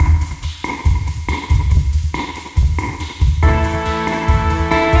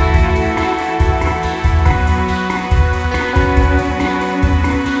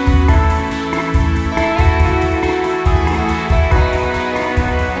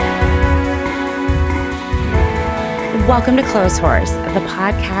Welcome to Clotheshorse, the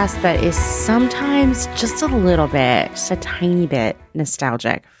podcast that is sometimes just a little bit, just a tiny bit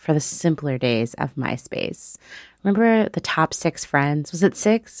nostalgic for the simpler days of MySpace. Remember the top 6 friends? Was it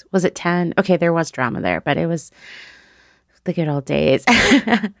 6? Was it 10? Okay, there was drama there, but it was the good old days.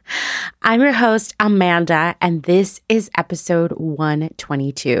 I'm your host, Amanda, and this is episode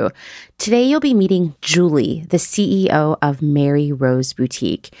 122. Today, you'll be meeting Julie, the CEO of Mary Rose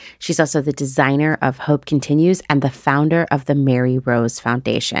Boutique. She's also the designer of Hope Continues and the founder of the Mary Rose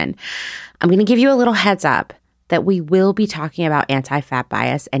Foundation. I'm going to give you a little heads up that we will be talking about anti-fat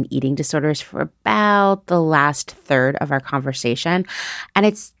bias and eating disorders for about the last third of our conversation, and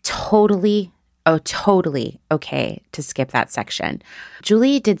it's totally okay to skip that section.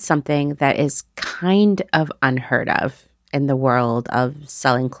 Julie did something that is kind of unheard of in the world of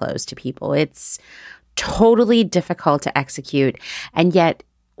selling clothes to people. It's totally difficult to execute, and yet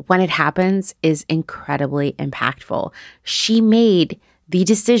when it happens is incredibly impactful. She made the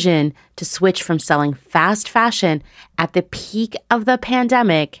decision to switch from selling fast fashion at the peak of the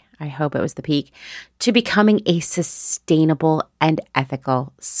pandemic, I hope it was the peak, to becoming a sustainable and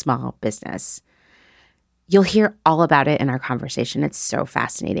ethical small business. You'll hear all about it in our conversation. It's so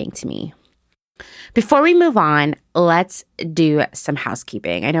fascinating to me. Before we move on, let's do some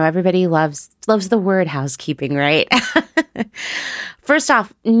housekeeping. I know everybody loves the word housekeeping, right? First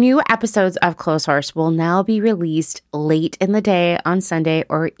off, new episodes of Clotheshorse will now be released late in the day on Sunday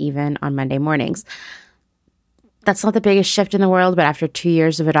or even on Monday mornings. That's not the biggest shift in the world, but after 2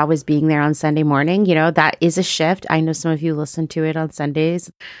 years of it always being there on Sunday morning, that is a shift. I know some of you listen to it on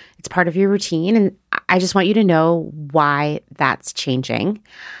Sundays. It's part of your routine, and I just want you to know why that's changing.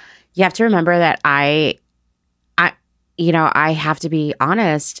 You have to remember that I have to be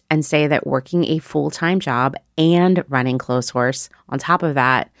honest and say that working a full-time job and running Clotheshorse on top of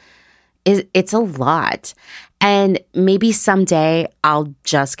that it's a lot. And maybe someday I'll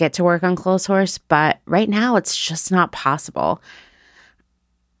just get to work on Clotheshorse, but right now it's just not possible.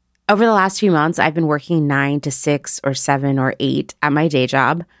 Over the last few months, I've been working 9 to 6 or 7 or 8 at my day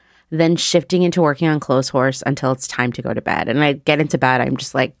job, then shifting into working on Clotheshorse until it's time to go to bed. And I get into bed, I'm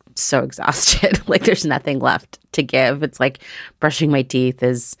just like so exhausted. Like there's nothing left to give. It's like brushing my teeth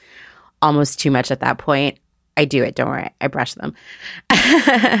is almost too much at that point. I do it, don't worry. I brush them.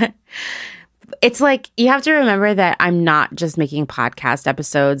 It's like you have to remember that I'm not just making podcast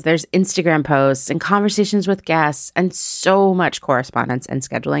episodes. There's Instagram posts and conversations with guests and so much correspondence and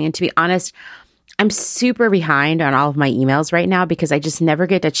scheduling. And to be honest, I'm super behind on all of my emails right now because I just never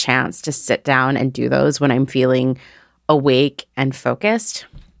get a chance to sit down and do those when I'm feeling awake and focused.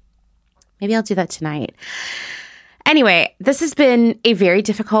 Maybe I'll do that tonight. Anyway, this has been a very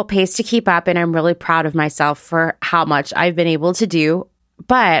difficult pace to keep up, and I'm really proud of myself for how much I've been able to do.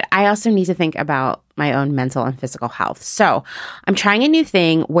 But I also need to think about my own mental and physical health. So I'm trying a new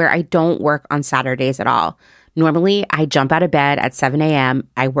thing where I don't work on Saturdays at all. Normally, I jump out of bed at 7 a.m.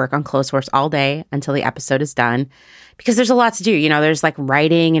 I work on Clotheshorse all day until the episode is done because there's a lot to do. There's like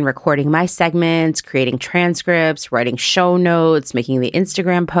writing and recording my segments, creating transcripts, writing show notes, making the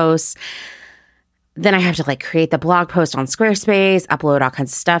Instagram posts. Then I have to create the blog post on Squarespace, upload all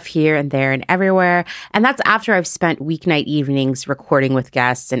kinds of stuff here and there and everywhere. And that's after I've spent weeknight evenings recording with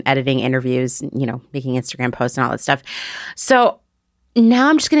guests and editing interviews, making Instagram posts and all that stuff. So now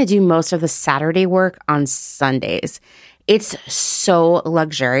I'm just going to do most of the Saturday work on Sundays. It's so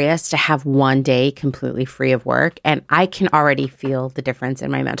luxurious to have one day completely free of work, and I can already feel the difference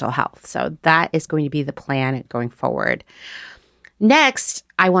in my mental health. So that is going to be the plan going forward. Next,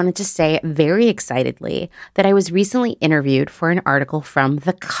 I wanted to say very excitedly that I was recently interviewed for an article from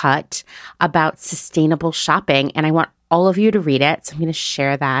The Cut about sustainable shopping, and I want all of you to read it. So I'm going to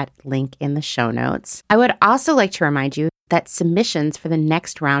share that link in the show notes. I would also like to remind you that submissions for the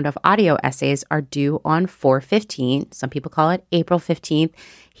next round of audio essays are due on 4/15. Some people call it April 15th.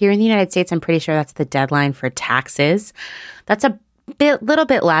 Here in the United States, I'm pretty sure that's the deadline for taxes. That's a little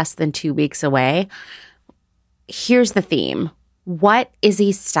bit less than 2 weeks away. Here's the theme. What is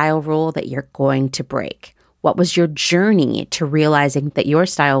a style rule that you're going to break? What was your journey to realizing that your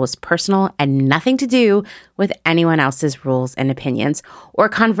style was personal and nothing to do with anyone else's rules and opinions? Or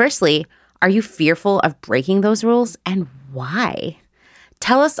conversely, are you fearful of breaking those rules, and why?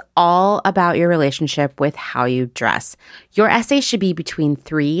 Tell us all about your relationship with how you dress. Your essay should be between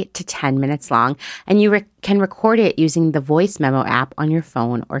 3 to 10 minutes long, and you can record it using the voice memo app on your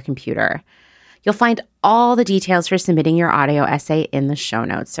phone or computer. You'll find all the details for submitting your audio essay in the show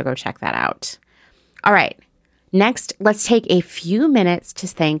notes, so go check that out. All right, next, let's take a few minutes to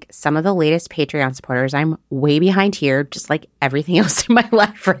thank some of the latest Patreon supporters. I'm way behind here, just like everything else in my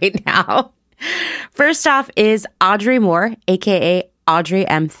life right now. First off is Audrey Moore, aka Audrey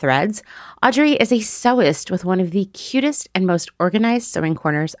M. Threads. Audrey is a sewist with one of the cutest and most organized sewing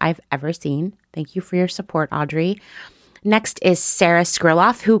corners I've ever seen. Thank you for your support, Audrey. Next is Sarah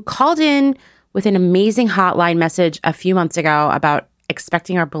Skrilloff, who called in with an amazing hotline message a few months ago about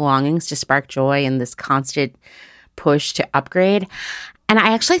expecting our belongings to spark joy in this constant push to upgrade. And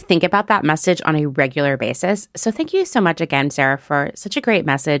I actually think about that message on a regular basis. So thank you so much again, Sarah, for such a great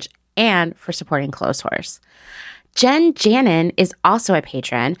message and for supporting Clotheshorse. Jen Janin is also a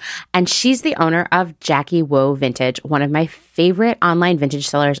patron, and she's the owner of Jackie Woe Vintage, one of my favorite online vintage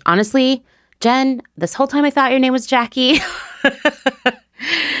sellers. Honestly, Jen, this whole time I thought your name was Jackie.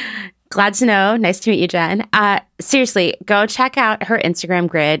 Glad to know. Nice to meet you, Jen. Seriously, go check out her Instagram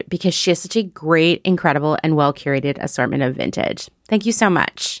grid because she has such a great, incredible, and well-curated assortment of vintage. Thank you so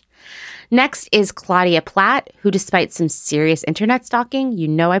much. Next is Claudia Platt, who despite some serious internet stalking, you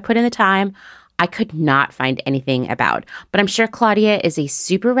know I put in the time, I could not find anything about. But I'm sure Claudia is a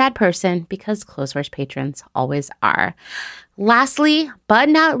super rad person because Clotheshorse patrons always are. Lastly, but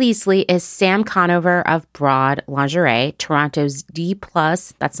not leastly, is Sam Conover of Broad Lingerie, Toronto's D+,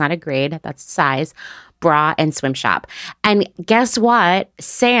 that's not a grade, that's size, bra and swim shop. And guess what?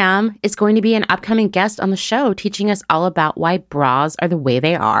 Sam is going to be an upcoming guest on the show teaching us all about why bras are the way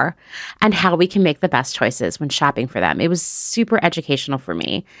they are and how we can make the best choices when shopping for them. It was super educational for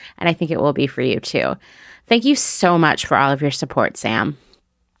me, and I think it will be for you too. Thank you so much for all of your support, Sam.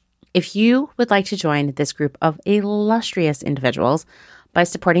 If you would like to join this group of illustrious individuals by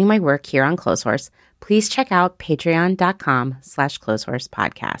supporting my work here on Clotheshorse, please check out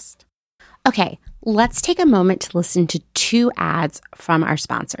patreon.com/clotheshorsepodcast. Okay, let's take a moment to listen to 2 ads from our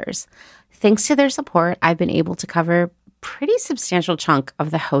sponsors. Thanks to their support, I've been able to cover a pretty substantial chunk of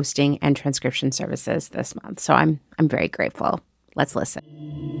the hosting and transcription services this month, so I'm very grateful. Let's listen.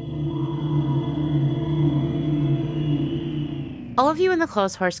 All of you in the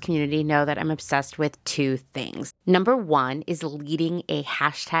Clotheshorse community know that I'm obsessed with 2 things. Number 1 is leading a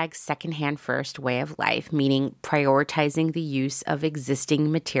hashtag secondhand first way of life, meaning prioritizing the use of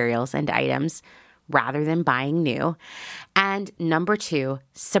existing materials and items rather than buying new. And number 2,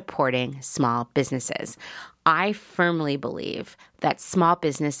 supporting small businesses. I firmly believe that small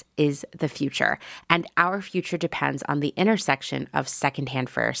business is the future, and our future depends on the intersection of secondhand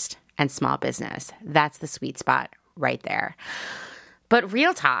first and small business. That's the sweet spot right there. But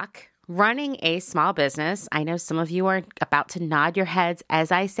real talk, running a small business, I know some of you are about to nod your heads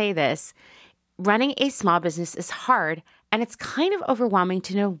as I say this, running a small business is hard and it's kind of overwhelming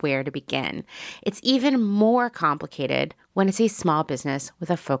to know where to begin. It's even more complicated when it's a small business with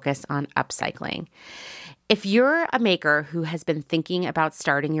a focus on upcycling. If you're a maker who has been thinking about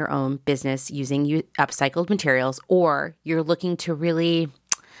starting your own business using upcycled materials, or you're looking to really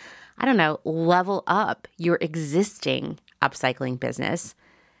level up your existing upcycling business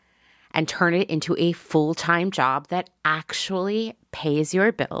and turn it into a full-time job that actually pays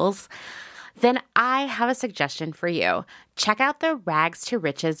your bills, then I have a suggestion for you. Check out the Rags to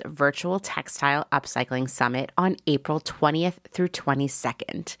Riches Virtual Textile Upcycling Summit on April 20th through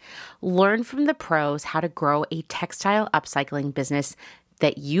 22nd. Learn from the pros how to grow a textile upcycling business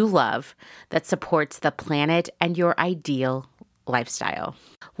that you love, that supports the planet and your ideal lifestyle.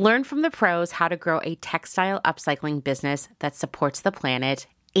 Learn from the pros how to grow a textile upcycling business that supports the planet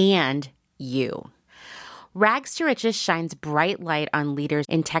and you. Rags to Riches shines bright light on leaders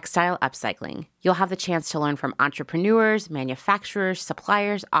in textile upcycling. You'll have the chance to learn from entrepreneurs, manufacturers,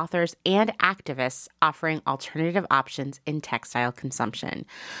 suppliers, authors, and activists offering alternative options in textile consumption.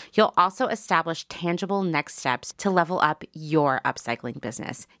 You'll also establish tangible next steps to level up your upcycling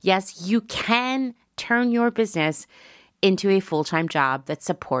business. Yes, you can turn your business into a full-time job that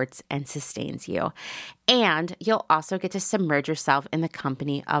supports and sustains you. And you'll also get to submerge yourself in the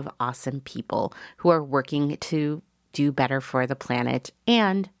company of awesome people who are working to do better for the planet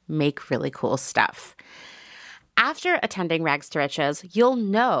and make really cool stuff. After attending Rags to Riches, you'll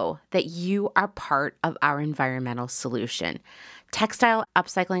know that you are part of our environmental solution. Textile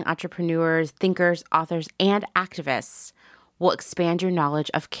upcycling entrepreneurs, thinkers, authors, and activists will expand your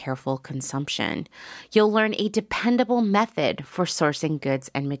knowledge of careful consumption. You'll learn a dependable method for sourcing goods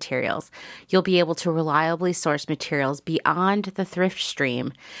and materials. You'll be able to reliably source materials beyond the thrift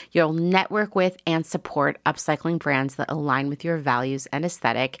stream. You'll network with and support upcycling brands that align with your values and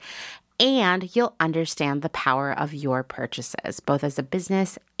aesthetic. And you'll understand the power of your purchases, both as a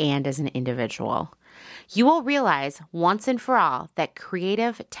business and as an individual. You will realize once and for all that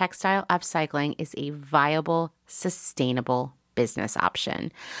creative textile upcycling is a viable, sustainable business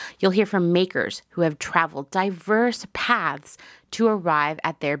option. You'll hear from makers who have traveled diverse paths to arrive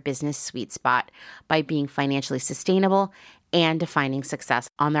at their business sweet spot by being financially sustainable and defining success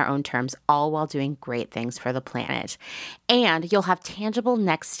on their own terms, all while doing great things for the planet. And you'll have tangible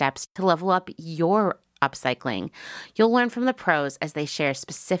next steps to level up your upcycling. You'll learn from the pros as they share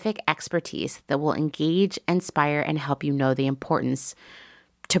specific expertise that will engage, inspire, and help you know the importance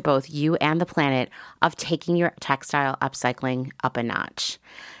to both you and the planet of taking your textile upcycling up a notch.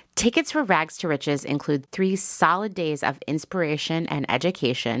 Tickets for Rags to Riches include 3 solid days of inspiration and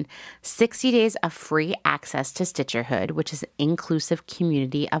education, 60 days of free access to Stitcherhood, which is an inclusive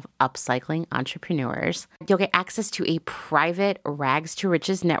community of upcycling entrepreneurs. You'll get access to a private Rags to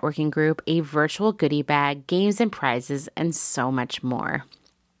Riches networking group, a virtual goodie bag, games and prizes, and so much more.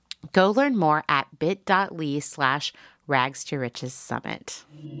 Go learn more at bit.ly/Rags to Riches Summit.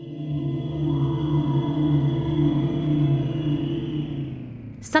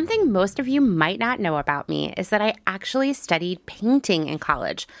 Something most of you might not know about me is that I actually studied painting in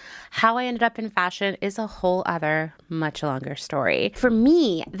college. How I ended up in fashion is a whole other, much longer story. For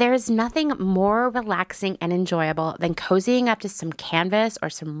me, there is nothing more relaxing and enjoyable than cozying up to some canvas or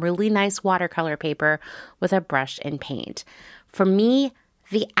some really nice watercolor paper with a brush and paint. For me,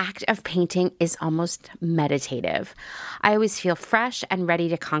 the act of painting is almost meditative. I always feel fresh and ready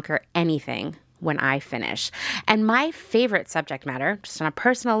to conquer anything when I finish. And my favorite subject matter, just on a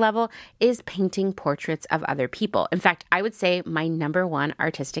personal level, is painting portraits of other people. In fact, I would say my number one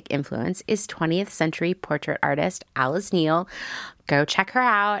artistic influence is 20th century portrait artist Alice Neel. Go check her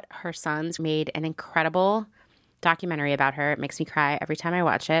out. Her sons made an incredible documentary about her. It makes me cry every time I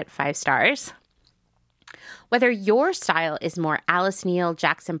watch it. 5 stars. Whether your style is more Alice Neel,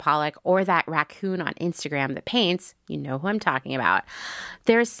 Jackson Pollock, or that raccoon on Instagram that paints, you know who I'm talking about.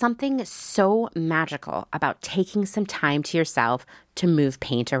 There is something so magical about taking some time to yourself to move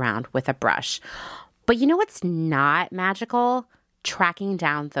paint around with a brush. But you know what's not magical? Tracking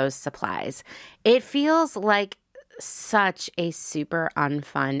down those supplies. It feels like such a super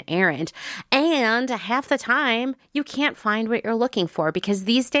unfun errand. And half the time, you can't find what you're looking for because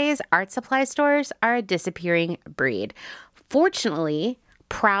these days, art supply stores are a disappearing breed. Fortunately,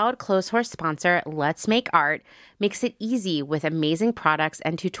 proud Clotheshorse sponsor Let's Make Art makes it easy with amazing products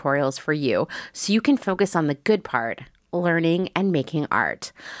and tutorials for you so you can focus on the good part, learning and making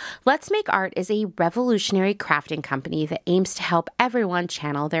art. Let's Make Art is a revolutionary crafting company that aims to help everyone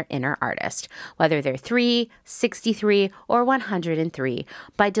channel their inner artist, whether they're 3, 63, or 103,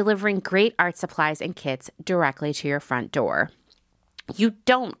 by delivering great art supplies and kits directly to your front door. You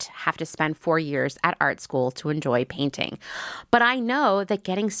don't have to spend 4 years at art school to enjoy painting. But I know that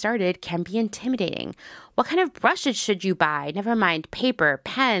getting started can be intimidating. What kind of brushes should you buy? Never mind paper,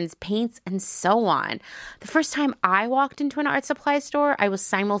 pens, paints, and so on. The first time I walked into an art supply store, I was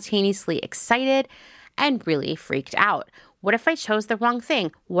simultaneously excited and really freaked out. What if I chose the wrong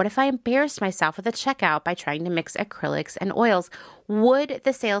thing? What if I embarrassed myself at the checkout by trying to mix acrylics and oils? Would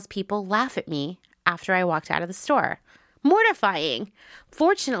the salespeople laugh at me after I walked out of the store? Mortifying.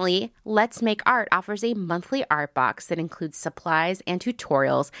 Fortunately, Let's Make Art offers a monthly art box that includes supplies and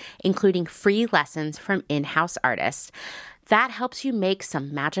tutorials, including free lessons from in-house artists. That helps you make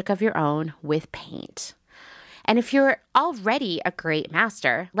some magic of your own with paint. And if you're already a great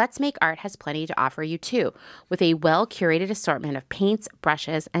master, Let's Make Art has plenty to offer you too, with a well-curated assortment of paints,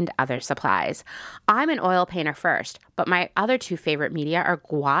 brushes, and other supplies. I'm an oil painter first, but my other 2 favorite media are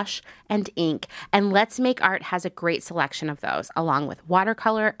gouache and ink, and Let's Make Art has a great selection of those, along with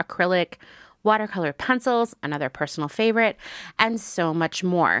watercolor, acrylic, watercolor pencils, another personal favorite, and so much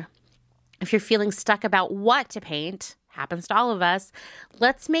more. If you're feeling stuck about what to paint, happens to all of us,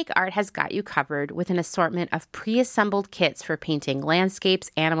 Let's Make Art has got you covered with an assortment of pre-assembled kits for painting landscapes,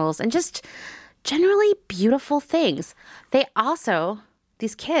 animals, and just generally beautiful things.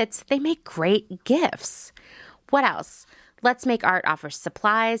 These kits, they make great gifts. What else? Let's Make Art offers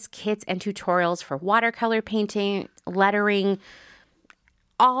supplies, kits, and tutorials for watercolor painting, lettering,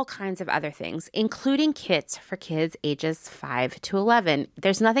 all kinds of other things, including kits for kids ages 5 to 11.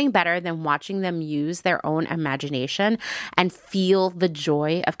 There's nothing better than watching them use their own imagination and feel the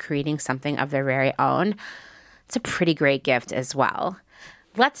joy of creating something of their very own. It's a pretty great gift as well.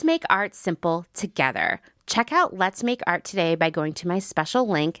 Let's make art simple together. Check out Let's Make Art today by going to my special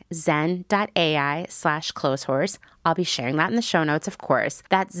link, zen.ai/clotheshorse. I'll be sharing that in the show notes, of course.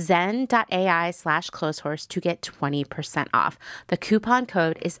 That's zen.ai/clotheshorse to get 20% off. The coupon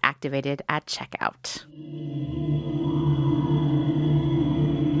code is activated at checkout.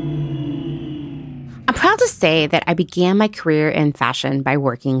 I'm proud to say that I began my career in fashion by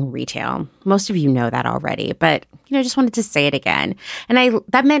working retail. Most of you know that already, but just wanted to say it again. And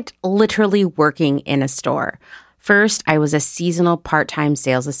that meant literally working in a store. First, I was a seasonal part-time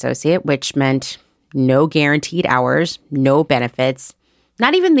sales associate, which meant no guaranteed hours, no benefits,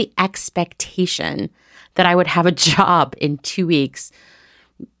 not even the expectation that I would have a job in 2 weeks.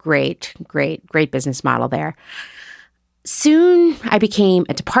 Great business model there. Soon, I became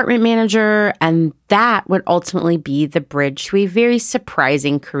a department manager, and that would ultimately be the bridge to a very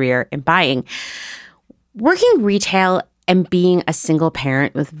surprising career in buying. Working retail and being a single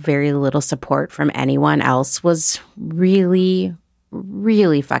parent with very little support from anyone else was really,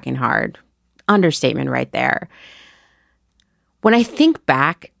 really fucking hard. Understatement right there. When I think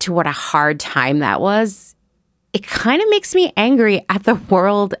back to what a hard time that was, it kind of makes me angry at the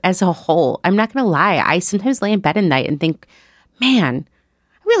world as a whole. I'm not going to lie. I sometimes lay in bed at night and think, man,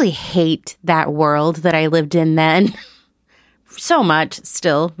 I really hate that world that I lived in then. So much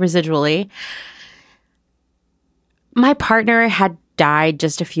still, residually. My partner had died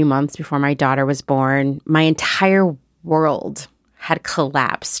just a few months before my daughter was born. My entire world had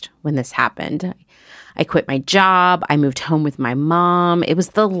collapsed when this happened. I quit my job. I moved home with my mom. It was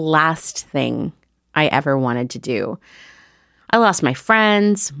the last thing I ever wanted to do. I lost my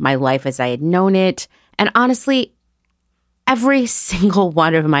friends, my life as I had known it, and honestly, every single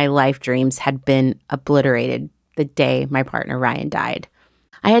one of my life dreams had been obliterated the day my partner Ryan died.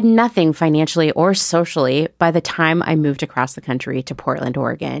 I had nothing financially or socially by the time I moved across the country to Portland,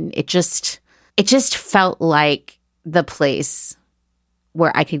 Oregon. It just felt like the place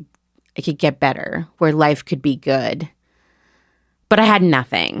where I could get better, where life could be good. But I had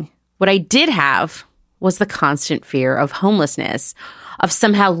nothing. What I did have was the constant fear of homelessness, of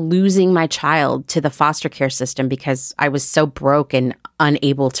somehow losing my child to the foster care system because I was so broke and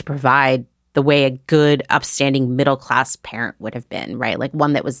unable to provide the way a good, upstanding, middle-class parent would have been, right? Like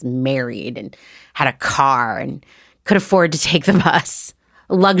one that was married and had a car and could afford to take the bus.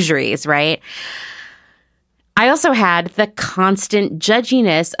 Luxuries, right? I also had the constant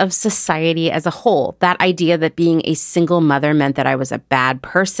judginess of society as a whole. That idea that being a single mother meant that I was a bad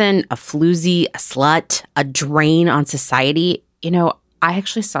person, a floozy, a slut, a drain on society. I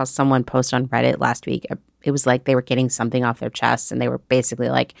actually saw someone post on Reddit last week. It was like they were getting something off their chests, and they were basically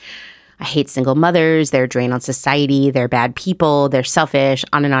like, I hate single mothers. They're a drain on society. They're bad people. They're selfish,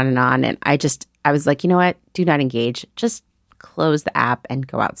 on and on and on. And I was like, you know what? Do not engage. Just close the app and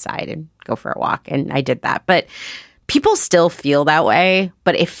go outside and go for a walk. And I did that. But people still feel that way.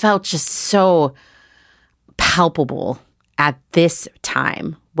 But it felt just so palpable at this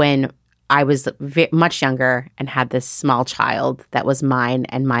time when I was much younger and had this small child that was mine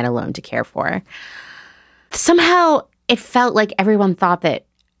and mine alone to care for. Somehow it felt like everyone thought that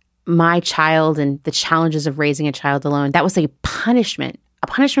my child and the challenges of raising a child alone, that was a punishment. A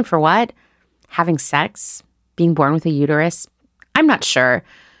punishment for what? Having sex? Being born with a uterus? I'm not sure.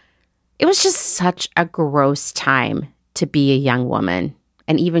 It was just such a gross time to be a young woman,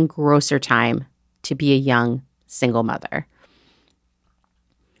 an even grosser time to be a young single mother.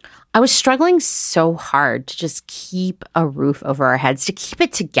 I was struggling so hard to just keep a roof over our heads, to keep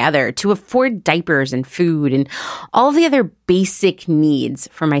it together, to afford diapers and food and all of the other basic needs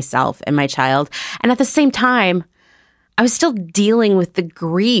for myself and my child. And at the same time, I was still dealing with the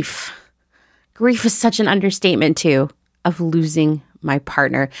grief. Grief is such an understatement, too, of losing my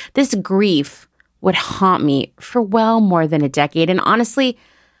partner. This grief would haunt me for well more than a decade. And honestly,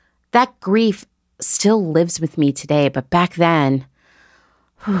 that grief still lives with me today. But back then,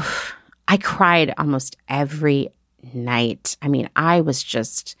 I cried almost every night. I mean, I was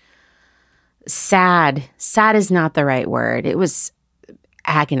just sad. Sad is not the right word. It was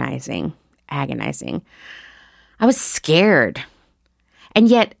agonizing. I was scared. And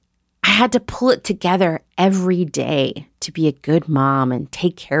yet, I had to pull it together every day to be a good mom and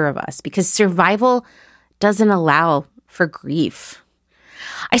take care of us because survival doesn't allow for grief.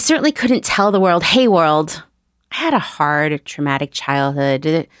 I certainly couldn't tell the world, hey, world, I had a hard, traumatic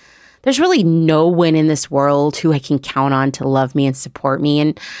childhood. There's really no one in this world who I can count on to love me and support me.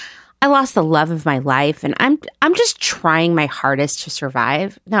 And I lost the love of my life, and I'm just trying my hardest to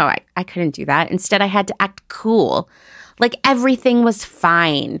survive. No, I couldn't do that. Instead, I had to act cool, like everything was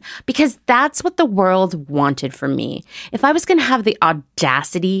fine, because that's what the world wanted from me. If I was going to have the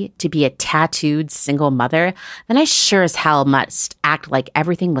audacity to be a tattooed single mother, then I sure as hell must act like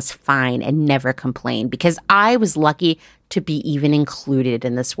everything was fine and never complain, because I was lucky to be even included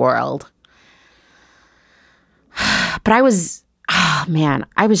in this world. But I was oh man,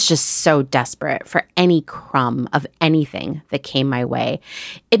 I was just so desperate for any crumb of anything that came my way.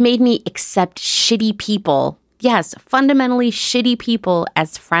 It made me accept shitty people. Yes, fundamentally shitty people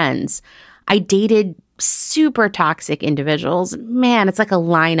as friends. I dated super toxic individuals. Man, it's like a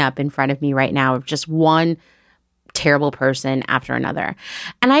lineup in front of me right now of just one terrible person after another.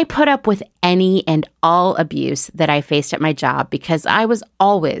 And I put up with any and all abuse that I faced at my job because I was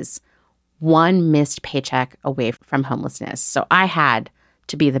always one missed paycheck away from homelessness. So I had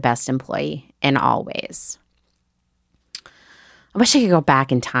to be the best employee in all ways. I wish I could go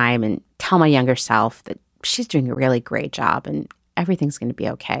back in time and tell my younger self that she's doing a really great job and everything's going to be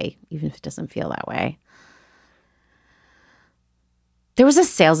okay, even if it doesn't feel that way. There was a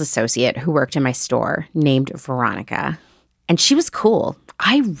sales associate who worked in my store named Veronica, and she was cool.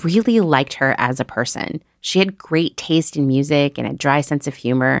 I really liked her as a person. She had great taste in music and a dry sense of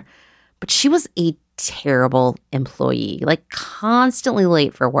humor, but she was a terrible employee, like constantly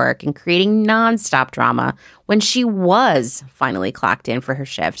late for work and creating nonstop drama when she was finally clocked in for her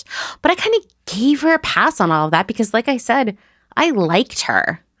shift. But I kind of gave her a pass on all of that because, like I said, I liked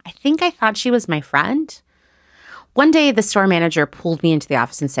her. I think I thought she was my friend. One day, the store manager pulled me into the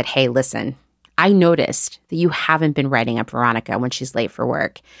office and said, "Hey, listen, I noticed that you haven't been writing up Veronica when she's late for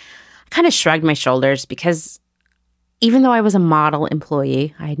work." I kind of shrugged my shoulders because even though I was a model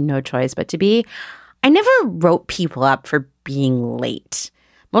employee, I had no choice but to be, I never wrote people up for being late.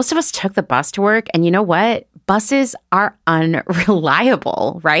 Most of us took the bus to work, and you know what? Buses are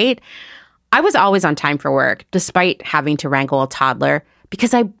unreliable, right? I was always on time for work, despite having to wrangle a toddler,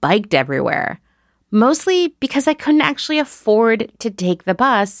 because I biked everywhere. Mostly because I couldn't actually afford to take the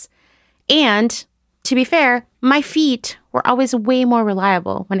bus. And to be fair, my feet were always way more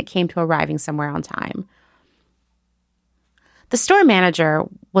reliable when it came to arriving somewhere on time. The store manager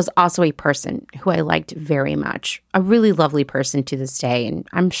was also a person who I liked very much, a really lovely person to this day, and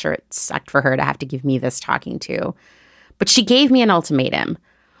I'm sure it sucked for her to have to give me this talking to. But she gave me an ultimatum.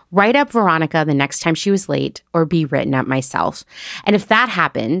 Write up Veronica the next time she was late or be written up myself. And if that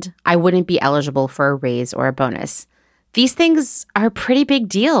happened, I wouldn't be eligible for a raise or a bonus. These things are a pretty big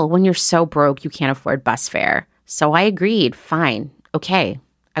deal when you're so broke you can't afford bus fare. So I agreed. Fine. Okay.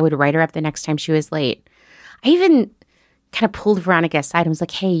 I would write her up the next time she was late. I even kind of pulled Veronica aside and was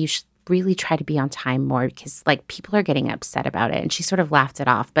like, "Hey, you should really try to be on time more because like people are getting upset about it." And she sort of laughed it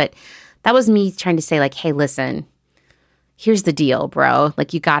off. But that was me trying to say like, "Hey, listen, here's the deal, bro.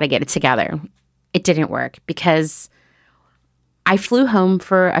 Like, you got to get it together." It didn't work because I flew home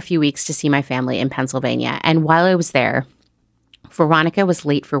for a few weeks to see my family in Pennsylvania. And while I was there, Veronica was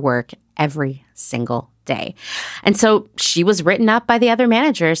late for work every single day. And so she was written up by the other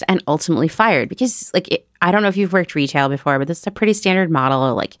managers and ultimately fired because, like, I don't know if you've worked retail before, but this is a pretty standard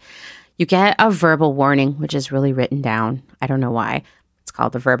model. Like, you get a verbal warning, which is really written down. I don't know why. It's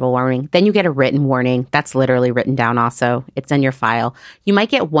called the verbal warning. Then you get a written warning. That's literally written down also. It's in your file. You might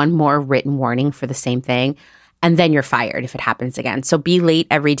get one more written warning for the same thing, and then you're fired if it happens again. So be late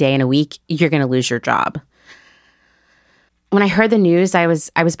every day in a week, you're going to lose your job. When I heard the news, I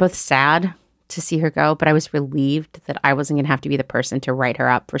was both sad to see her go, but I was relieved that I wasn't going to have to be the person to write her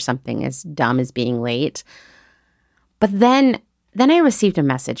up for something as dumb as being late. But then I received a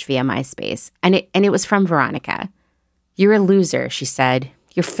message via MySpace, and it was from Veronica. "You're a loser," she said.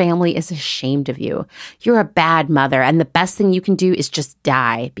 "Your family is ashamed of you. You're a bad mother, and the best thing you can do is just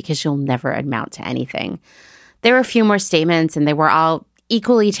die because you'll never amount to anything." There were a few more statements, and they were all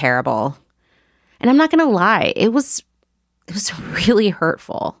equally terrible. And I'm not going to lie, it was really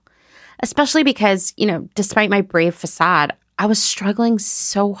hurtful, especially because, you know, despite my brave facade, I was struggling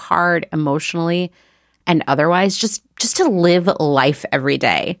so hard emotionally and otherwise just to live life every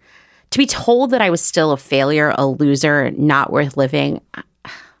day. To be told that I was still a failure, a loser, not worth living, it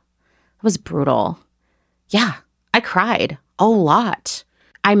was brutal. Yeah, I cried a lot.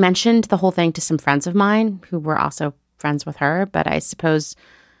 I mentioned the whole thing to some friends of mine who were also friends with her, but I suppose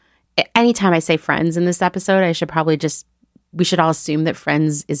anytime I say friends in this episode, we should all assume that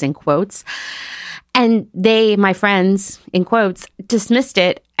friends is in quotes. And they, my friends, in quotes, dismissed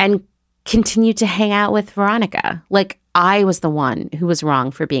it and continued to hang out with Veronica. Like, I was the one who was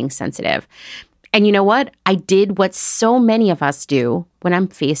wrong for being sensitive. And you know what? I did what so many of us do when I'm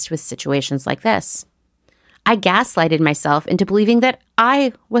faced with situations like this. I gaslighted myself into believing that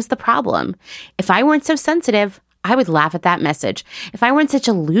I was the problem. If I weren't so sensitive, I would laugh at that message. If I weren't such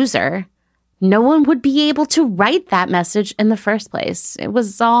a loser, no one would be able to write that message in the first place. It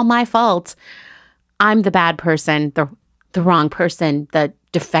was all my fault. I'm the bad person, the wrong person, the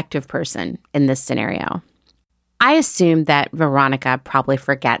defective person in this scenario. I assume that Veronica probably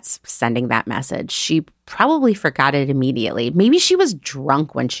forgets sending that message. She probably forgot it immediately. Maybe she was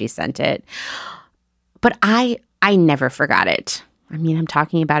drunk when she sent it. But I never forgot it. I mean, I'm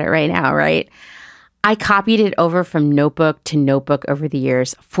talking about it right now, right? I copied it over from notebook to notebook over the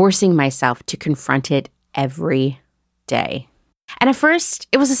years, forcing myself to confront it every day. And at first,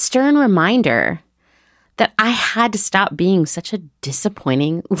 it was a stern reminder that I had to stop being such a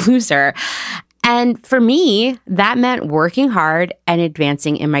disappointing loser. And for me, that meant working hard and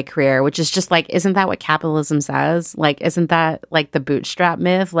advancing in my career, which is just like, isn't that what capitalism says? Like, isn't that like the bootstrap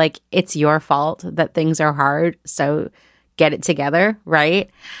myth? Like, it's your fault that things are hard, so get it together, right?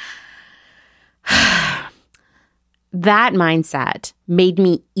 That mindset made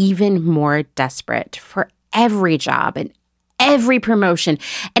me even more desperate for every job and every promotion.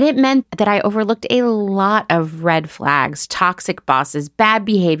 And it meant that I overlooked a lot of red flags, toxic bosses, bad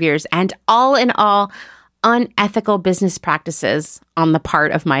behaviors, and all in all, unethical business practices on the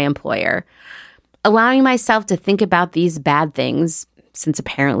part of my employer. Allowing myself to think about these bad things, since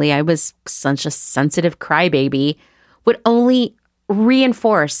apparently I was such a sensitive crybaby, would only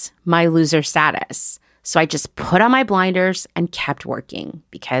reinforce my loser status. So I just put on my blinders and kept working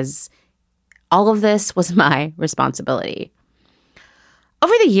because all of this was my responsibility.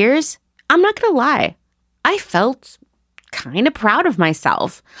 Over the years, I'm not going to lie, I felt kind of proud of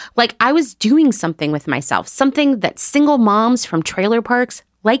myself. Like I was doing something with myself, something that single moms from trailer parks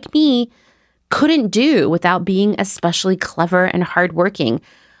like me couldn't do without being especially clever and hardworking.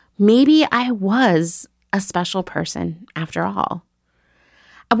 Maybe I was a special person after all.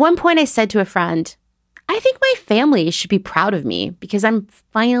 At one point, I said to a friend, I think my family should be proud of me because I'm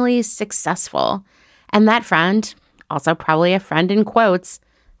finally successful. And that friend, also probably a friend in quotes,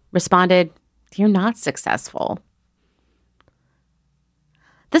 responded, "You're not successful."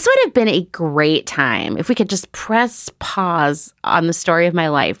 This would have been a great time if we could just press pause on the story of my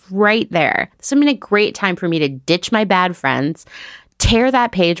life right there. This would have been a great time for me to ditch my bad friends, tear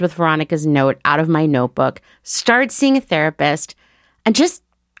that page with Veronica's note out of my notebook, start seeing a therapist, and just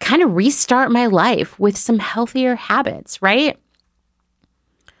kind of restart my life with some healthier habits, right?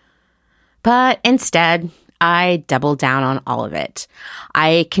 But instead, I doubled down on all of it.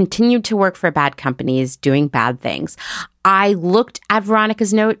 I continued to work for bad companies doing bad things. I looked at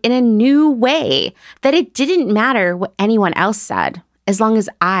Veronica's note in a new way, that it didn't matter what anyone else said, as long as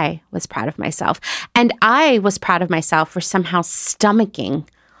I was proud of myself. And I was proud of myself for somehow stomaching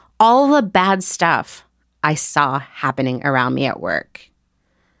all the bad stuff I saw happening around me at work.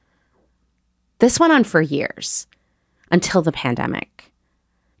 This went on for years, until the pandemic.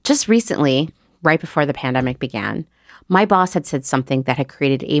 Just recently, right before the pandemic began, my boss had said something that had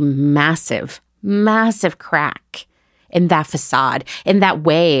created a massive, massive crack in that facade, in that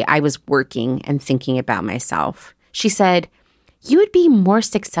way I was working and thinking about myself. She said, "You would be more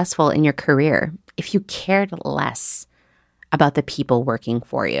successful in your career if you cared less about the people working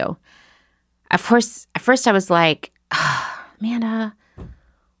for you." At first I was like, Amanda,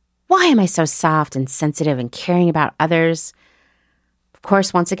 why am I so soft and sensitive and caring about others? Of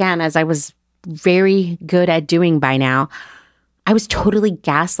course, once again, as I was very good at doing by now, I was totally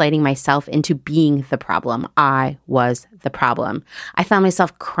gaslighting myself into being the problem. I was the problem. I found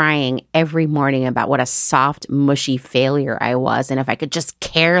myself crying every morning about what a soft, mushy failure I was. And if I could just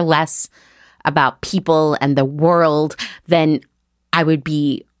care less about people and the world, then I would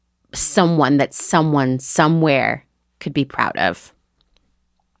be someone that someone somewhere could be proud of.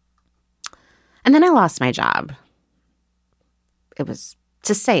 And then I lost my job.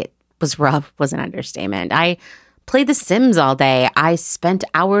 To say it was rough was an understatement. I played The Sims all day. I spent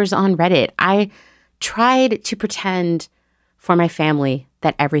hours on Reddit. I tried to pretend for my family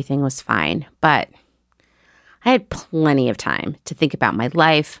that everything was fine, but I had plenty of time to think about my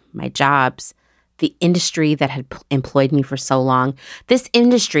life, my jobs, the industry that had employed me for so long, this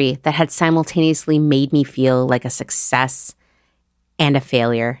industry that had simultaneously made me feel like a success and a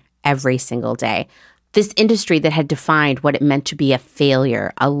failure every single day. This industry that had defined what it meant to be a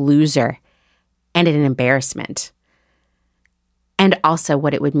failure, a loser, and an embarrassment. And also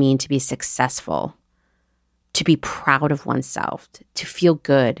what it would mean to be successful, to be proud of oneself, to feel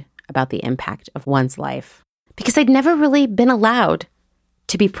good about the impact of one's life. Because I'd never really been allowed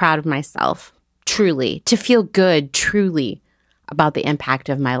to be proud of myself, truly, to feel good, truly, about the impact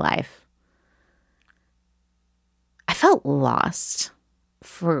of my life. I felt lost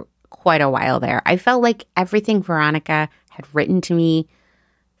for quite a while there. I felt like everything Veronica had written to me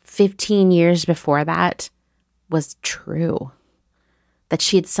 15 years before that was true. That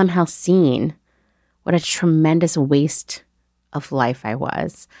she had somehow seen what a tremendous waste of life I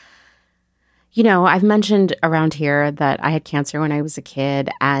was. I've mentioned around here that I had cancer when I was a kid,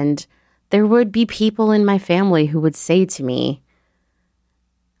 and there would be people in my family who would say to me,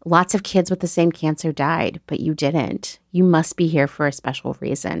 lots of kids with the same cancer died, but you didn't. You must be here for a special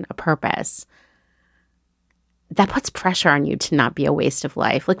reason, a purpose. That puts pressure on you to not be a waste of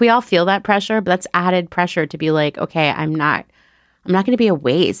life. Like, we all feel that pressure, but that's added pressure to be like, okay, I'm not going to be a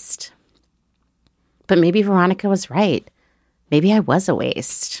waste. But maybe Veronica was right. Maybe I was a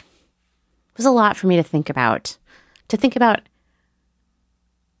waste. It was a lot for me to think about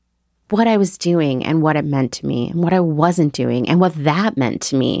what I was doing and what it meant to me and what I wasn't doing and what that meant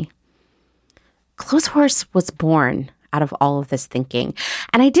to me. Clotheshorse was born out of all of this thinking,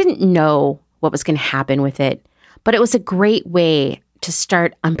 and I didn't know what was going to happen with it, but it was a great way to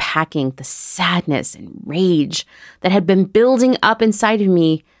start unpacking the sadness and rage that had been building up inside of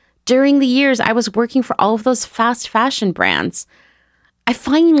me during the years I was working for all of those fast fashion brands. I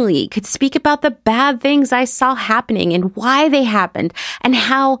finally could speak about the bad things I saw happening and why they happened, and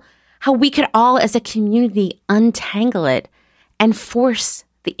how we could all as a community untangle it and force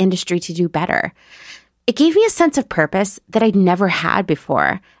the industry to do better. It gave me a sense of purpose that I'd never had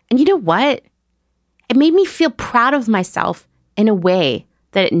before. And you know what? It made me feel proud of myself in a way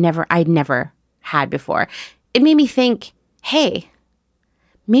that I'd never had before. It made me think, hey,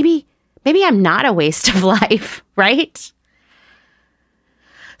 maybe I'm not a waste of life, right?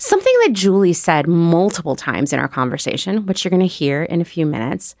 Something that Julie said multiple times in our conversation, which you're going to hear in a few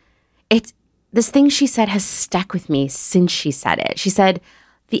minutes, this thing she said has stuck with me since she said it. She said,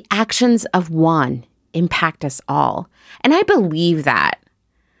 the actions of one impact us all. And I believe that.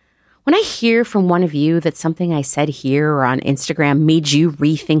 When I hear from one of you that something I said here or on Instagram made you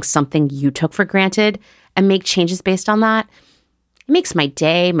rethink something you took for granted and make changes based on that, it makes my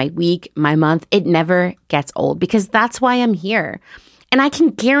day, my week, my month, it never gets old, because that's why I'm here. And I can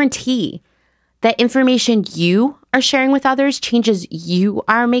guarantee that information you are sharing with others, changes you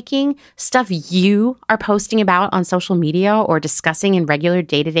are making, stuff you are posting about on social media or discussing in regular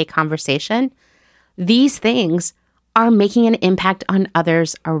day-to-day conversation, these things are making an impact on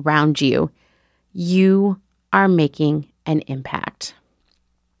others around you. You are making an impact.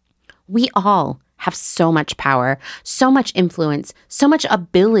 We all have so much power, so much influence, so much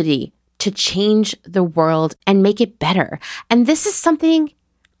ability to change the world and make it better. And this is something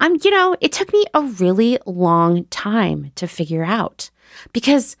it took me a really long time to figure out,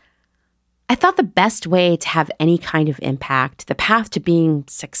 because I thought the best way to have any kind of impact, the path to being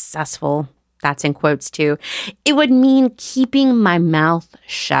successful, that's in quotes too, it would mean keeping my mouth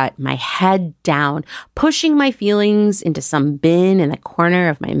shut, my head down, pushing my feelings into some bin in the corner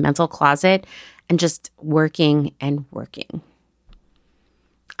of my mental closet, and just working and working.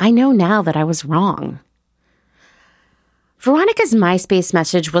 I know now that I was wrong. Veronica's MySpace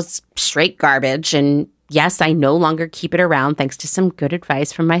message was straight garbage, and yes, I no longer keep it around thanks to some good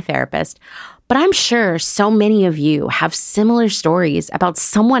advice from my therapist, but I'm sure so many of you have similar stories about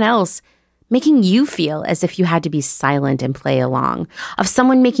someone else making you feel as if you had to be silent and play along, of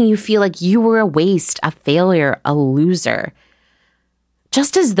someone making you feel like you were a waste, a failure, a loser.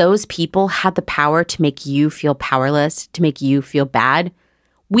 Just as those people had the power to make you feel powerless, to make you feel bad,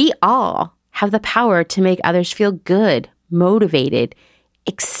 we all have the power to make others feel good, motivated,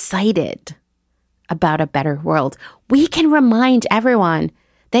 excited about a better world. We can remind everyone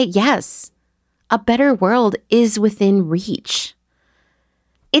that yes, a better world is within reach.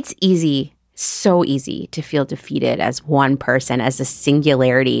 It's easy, so easy to feel defeated as one person, as a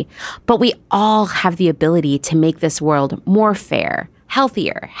singularity, but we all have the ability to make this world more fair,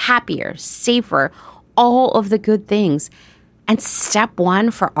 healthier, happier, safer, all of the good things. And step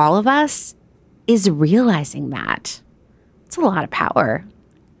one for all of us is realizing that. It's a lot of power.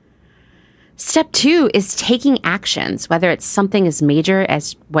 Step two is taking actions, whether it's something as major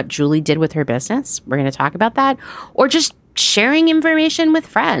as what Julie did with her business, we're going to talk about that, or just sharing information with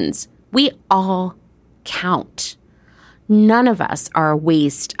friends. We all count. None of us are a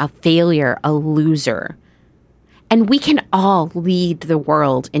waste, a failure, a loser. And we can all lead the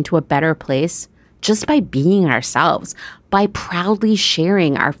world into a better place just by being ourselves, by proudly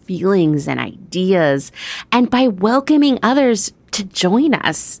sharing our feelings and ideas, and by welcoming others to join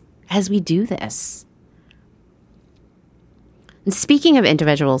us as we do this. And speaking of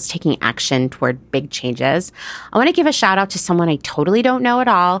individuals taking action toward big changes, I want to give a shout out to someone I totally don't know at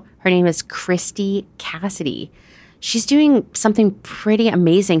all. Her name is Christy Cassidy. She's doing something pretty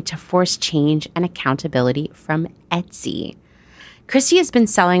amazing to force change and accountability from Etsy. Christy has been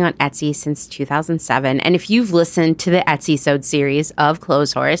selling on Etsy since 2007, and if you've listened to the Etsy-sode series of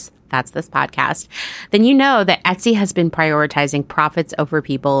Clotheshorse, that's this podcast, then you know that Etsy has been prioritizing profits over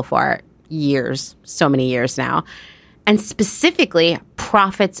people for years, so many years now, and specifically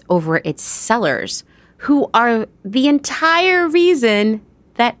profits over its sellers, who are the entire reason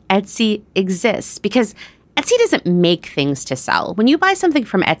that Etsy exists. Because Etsy doesn't make things to sell. When you buy something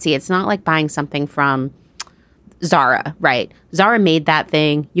from Etsy, it's not like buying something from Zara, right? Zara made that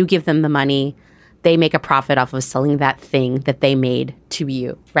thing. You give them the money. They make a profit off of selling that thing that they made to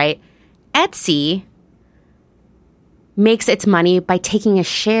you, right? Etsy makes its money by taking a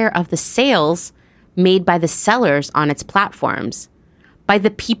share of the sales made by the sellers on its platforms, by the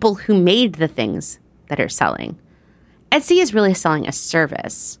people who made the things that are selling. Etsy is really selling a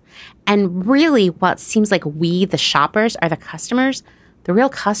service. And really, what seems like we, the shoppers, are the customers, the real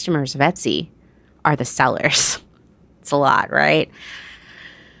customers of Etsy are the sellers. It's a lot, right?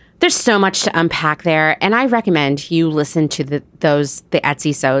 There's so much to unpack there, and I recommend you listen to the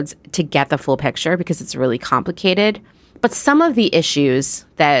Etsy-sodes to get the full picture because it's really complicated. But some of the issues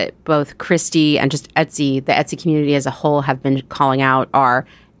that both Christy and just Etsy, the Etsy community as a whole, have been calling out are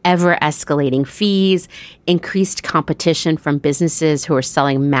ever-escalating fees, increased competition from businesses who are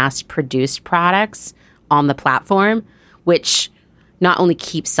selling mass-produced products on the platform, which not only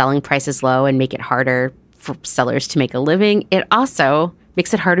keeps selling prices low and make it harder for sellers to make a living, it also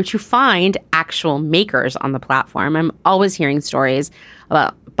makes it harder to find actual makers on the platform. I'm always hearing stories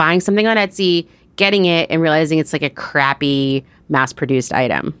about buying something on Etsy, getting it, and realizing it's like a crappy mass-produced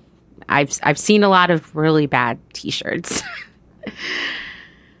item. I've seen a lot of really bad T-shirts.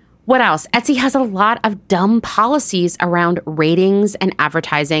 What else? Etsy has a lot of dumb policies around ratings and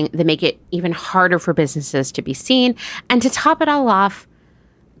advertising that make it even harder for businesses to be seen. And to top it all off,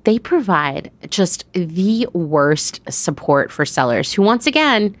 they provide just the worst support for sellers who, once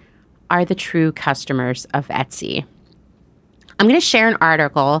again, are the true customers of Etsy. I'm going to share an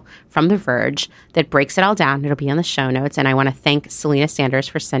article from The Verge that breaks it all down. It'll be on the show notes, and I want to thank Selena Sanders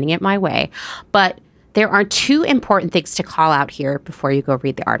for sending it my way. But there are two important things to call out here before you go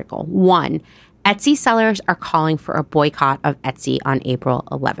read the article. One, Etsy sellers are calling for a boycott of Etsy on April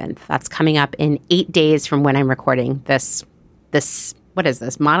 11th. That's coming up in 8 days from when I'm recording this what is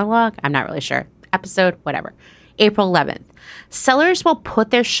this, monologue? I'm not really sure. Episode, whatever. April 11th. Sellers will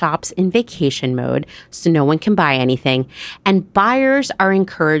put their shops in vacation mode so no one can buy anything, and buyers are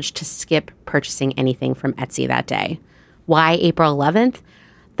encouraged to skip purchasing anything from Etsy that day. Why April 11th?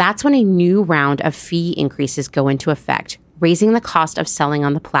 That's when a new round of fee increases go into effect, raising the cost of selling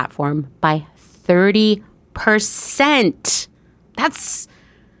on the platform by 30%. That's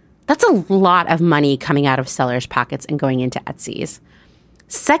a lot of money coming out of sellers' pockets and going into Etsy's.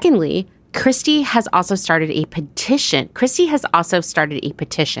 Secondly, Christy has also started a petition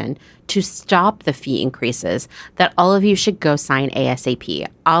to stop the fee increases that all of you should go sign ASAP.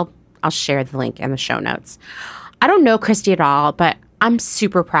 I'll share the link in the show notes. I don't know Christy at all, but I'm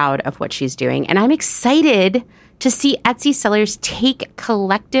super proud of what she's doing, and I'm excited to see Etsy sellers take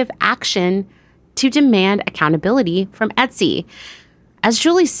collective action to demand accountability from Etsy. As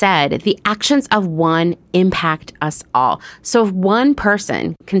Julie said, the actions of one impact us all. So if one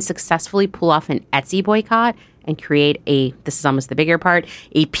person can successfully pull off an Etsy boycott and create this is almost the bigger part,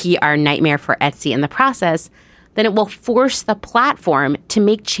 a PR nightmare for Etsy in the process, then it will force the platform to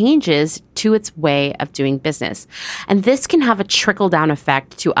make changes to its way of doing business. And this can have a trickle-down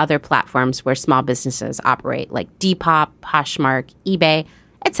effect to other platforms where small businesses operate, like Depop, Poshmark, eBay,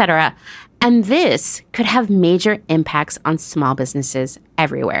 etc. And this could have major impacts on small businesses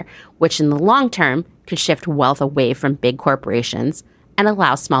everywhere, which in the long term could shift wealth away from big corporations and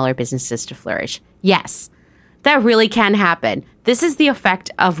allow smaller businesses to flourish. Yes, that really can happen. This is the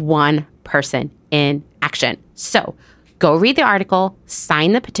effect of one person in action. So go read the article,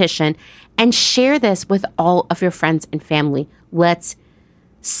 sign the petition, and share this with all of your friends and family. Let's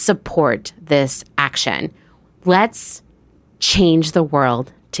support this action. Let's change the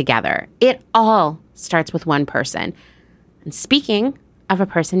world together. It all starts with one person. And speaking of a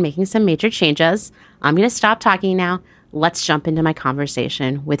person making some major changes, I'm going to stop talking now. Let's jump into my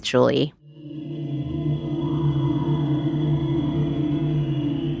conversation with Julie.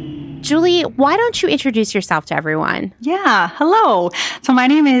 Julie, why don't you introduce yourself to everyone? Yeah, hello. So my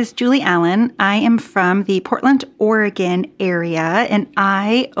name is Julie Allen. I am from the Portland, Oregon area, and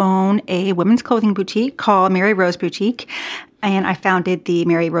I own a women's clothing boutique called Mary Rose Boutique. And I founded the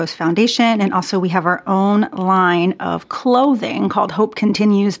Mary Rose Foundation. And also we have our own line of clothing called Hope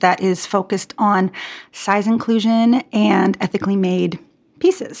Continues that is focused on size inclusion and ethically made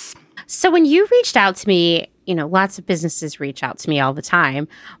pieces. So when you reached out to me, lots of businesses reach out to me all the time.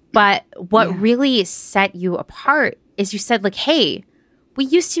 But what really set you apart is you said, hey, we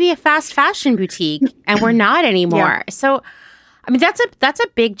used to be a fast fashion boutique and we're not anymore. So I mean, that's a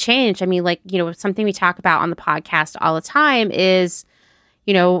big change. I mean, like, something we talk about on the podcast all the time is,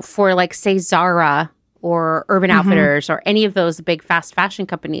 for like, say, Zara or Urban Outfitters or any of those big fast fashion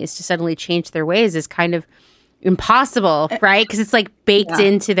companies to suddenly change their ways is kind of impossible, right? Because it's like baked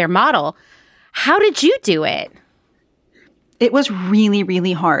into their model. How did you do it? It was really,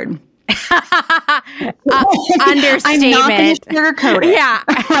 really hard. Understatement. I'm not going to sugarcoat it. Yeah.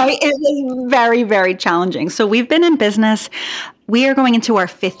 Right? It was very, very challenging. So we've been in business. We are going into our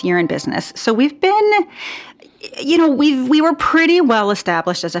 5th year in business. So we've been, we were pretty well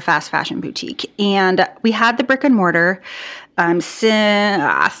established as a fast fashion boutique. And we had the brick and mortar.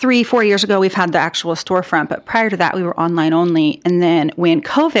 3-4 years ago, we've had the actual storefront. But prior to that, we were online only. And then when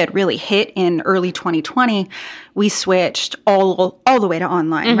COVID really hit in early 2020, we switched all the way to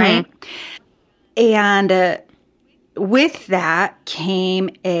online, right? And with that came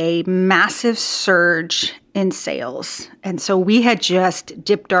a massive surge in sales. And so we had just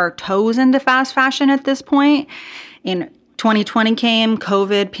dipped our toes into fast fashion at this point. In 2020 came,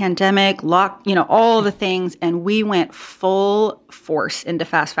 COVID, pandemic, all the things, and we went full force into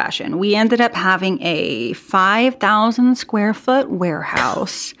fast fashion. We ended up having a 5,000 square foot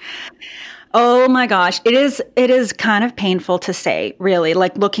warehouse. Oh my gosh, it is kind of painful to say, really,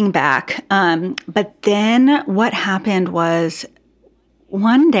 like looking back. But then what happened was,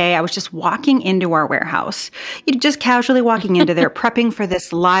 one day I was just walking into our warehouse, just casually walking into there, prepping for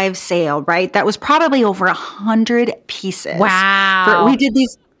this live sale, right? That was probably over 100 pieces. Wow. We did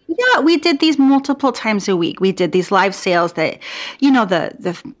these multiple times a week. We did these live sales that,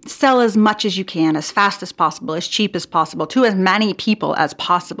 the sell as much as you can, as fast as possible, as cheap as possible, to as many people as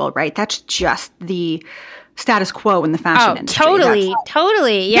possible, right? That's just the status quo in the fashion industry.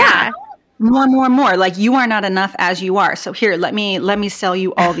 Totally. Yeah. More. Like, you are not enough as you are. So here, let me sell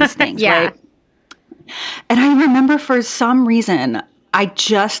you all these things, right? And I remember for some reason, I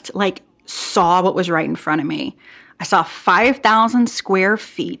just saw what was right in front of me. I saw 5,000 square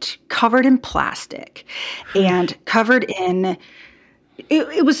feet covered in plastic and covered in,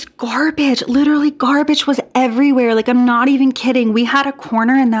 it was garbage. Literally garbage was everywhere. Like, I'm not even kidding. We had a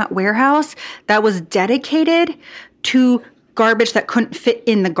corner in that warehouse that was dedicated to garbage that couldn't fit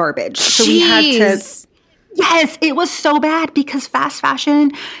in the garbage. So we had to, yes, it was so bad because fast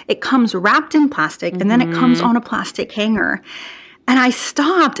fashion, it comes wrapped in plastic and then it comes on a plastic hanger. And I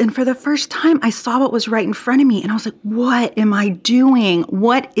stopped, and for the first time, I saw what was right in front of me. And I was like, what am I doing?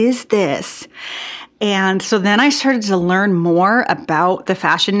 What is this? And so then I started to learn more about the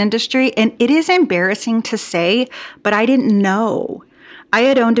fashion industry. And it is embarrassing to say, but I didn't know. I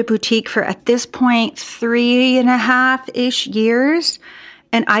had owned a boutique for, at this point, 3.5-ish years,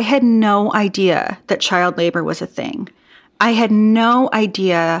 and I had no idea that child labor was a thing. I had no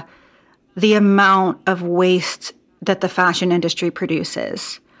idea the amount of waste that the fashion industry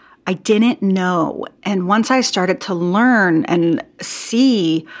produces. I didn't know. And once I started to learn and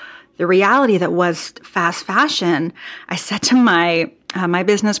see the reality that was fast fashion, I said to my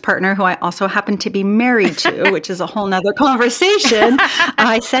business partner, who I also happen to be married to, which is a whole nother conversation.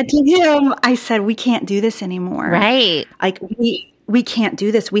 I said to him, we can't do this anymore. Right. Like, we can't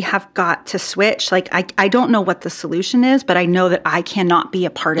do this. We have got to switch. Like, I don't know what the solution is, but I know that I cannot be a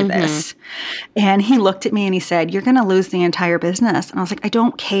part of this. And he looked at me and he said, you're going to lose the entire business. And I was like, I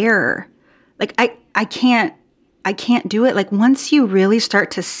don't care. Like, I can't do it. Like, once you really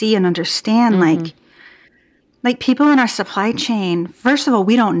start to see and understand, like people in our supply chain, first of all,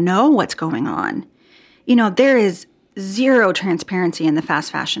 we don't know what's going on. There is zero transparency in the fast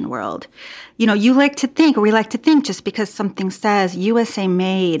fashion world. You like to think, or we like to think, just because something says USA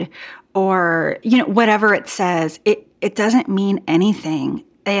made or, whatever it says, it doesn't mean anything.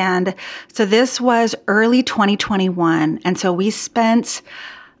 And so this was early 2021. And so we spent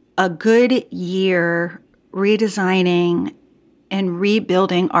a good year redesigning and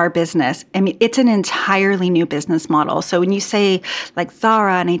rebuilding our business. I mean, it's an entirely new business model. So when you say like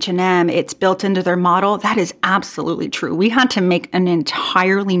Zara and H&M, it's built into their model, that is absolutely true. We had to make an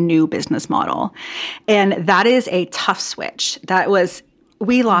entirely new business model. And that is a tough switch.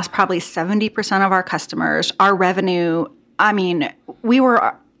 We lost probably 70% of our customers. Our revenue, I mean, we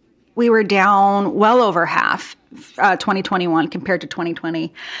were down well over half 2021 compared to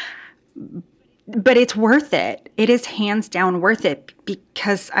 2020. But it's worth it. It is hands down worth it,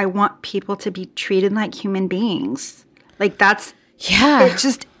 because I want people to be treated like human beings. Like, that's, it's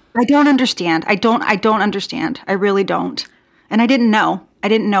just, I don't understand. I don't understand. I really don't. And I didn't know.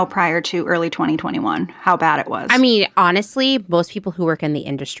 Prior to early 2021 how bad it was. I mean, honestly, most people who work in the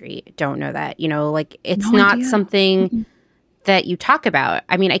industry don't know that. It's not something that you talk about.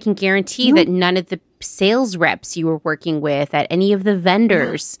 I mean, I can guarantee that none of the sales reps you were working with, at any of the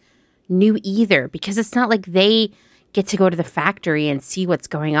vendors knew either, because it's not like they get to go to the factory and see what's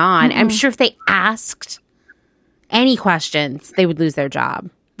going on. I'm sure if they asked any questions, they would lose their job.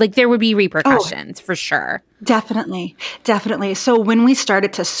 Like, there would be repercussions for sure. Definitely. Definitely. So when we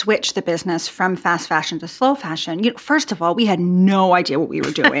started to switch the business from fast fashion to slow fashion, first of all, we had no idea what we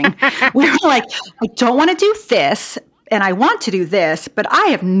were doing. We were like, I don't want to do this, and I want to do this, but I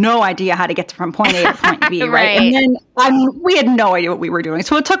have no idea how to get from point A to point B, right? And then we had no idea what we were doing.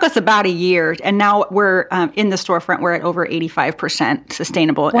 So it took us about a year, and now we're in the storefront. We're at over 85%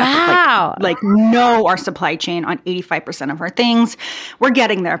 sustainable. Wow. Like know our supply chain on 85% of our things. We're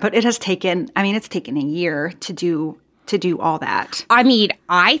getting there, but it's taken a year to do all that. I mean,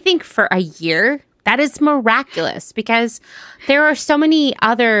 I think for a year, that is miraculous, because there are so many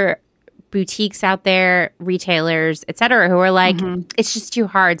other boutiques out there, retailers, et cetera, who are like, it's just too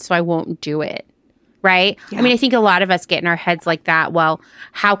hard, so I won't do it. Right? Yeah. I mean, I think a lot of us get in our heads like that. Well,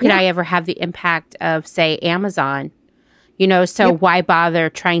 how could I ever have the impact of, say, Amazon? So why bother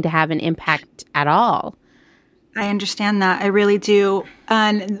trying to have an impact at all? I understand that. I really do.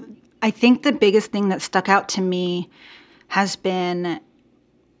 And I think the biggest thing that stuck out to me has been,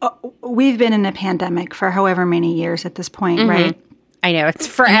 we've been in a pandemic for however many years at this point, right? I know, it's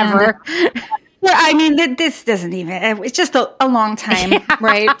forever. I mean, this doesn't even, it's just a long time,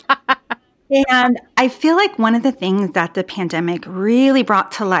 right? And I feel like one of the things that the pandemic really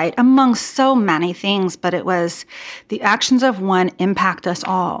brought to light, among so many things, but it was the actions of one impact us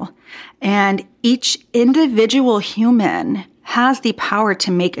all. And each individual human has the power to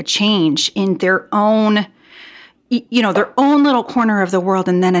make a change in their own little corner of the world,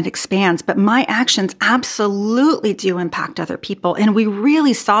 and then it expands. But my actions absolutely do impact other people. And we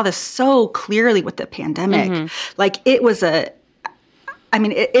really saw this so clearly with the pandemic. Like, it was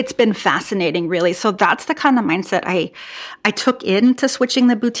it's been fascinating, really. So that's the kind of mindset I took into switching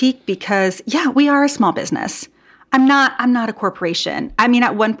the boutique, because we are a small business. I'm not a corporation. I mean,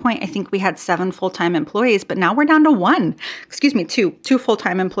 at one point, I think we had 7 full-time employees, but now we're down to 2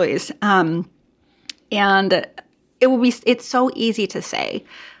 full-time employees. And it's so easy to say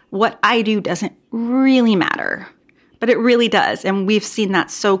what I do doesn't really matter, but it really does. And we've seen that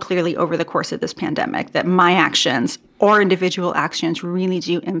so clearly over the course of this pandemic, that my actions or individual actions really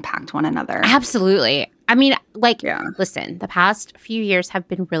do impact one another. Absolutely. I mean, listen, the past few years have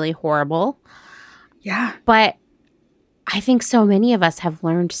been really horrible. Yeah. But I think so many of us have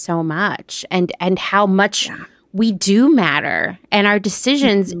learned so much, and how much we do matter, and our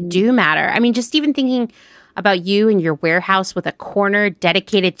decisions do matter. I mean, just even thinking about you and your warehouse with a corner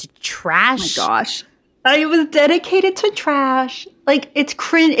dedicated to trash. Oh my gosh. I was dedicated to trash. Like, it's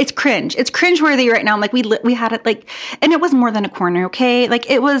cringe. It's cringeworthy right now. Like, we had it and it was more than a corner, okay? Like,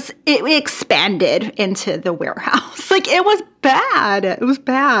 it expanded into the warehouse. Like, it was bad. It was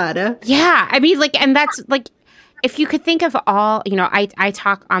bad. Yeah. I mean, and that's if you could think of all, I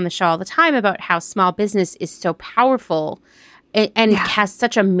talk on the show all the time about how small business is so powerful and has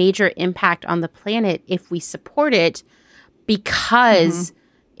such a major impact on the planet if we support it, because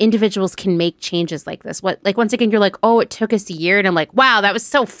individuals can make changes like this. Once again, you're like, oh, it took us a year. And I'm like, wow, that was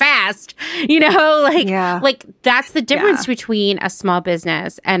so fast. That's the difference between a small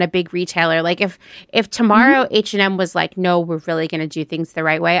business and a big retailer. Like, if tomorrow H&M was like, no, we're really going to do things the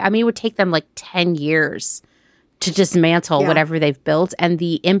right way. I mean, it would take them 10 years to dismantle whatever they've built. And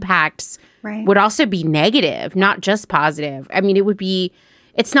the impacts would also be negative, not just positive. I mean,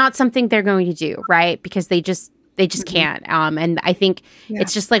 it's not something they're going to do, right? Because they just can't. And I think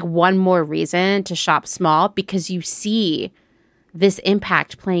it's just one more reason to shop small, because you see this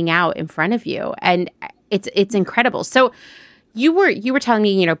impact playing out in front of you, and it's incredible. So you were telling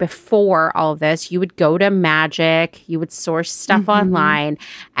me, before all of this, you would go to Magic, you would source stuff online,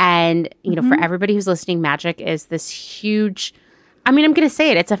 and for everybody who's listening, Magic is this huge. I mean, I'm going to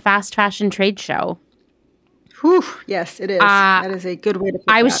say it. It's a fast fashion trade show. Whew, yes, it is. That is a good way to put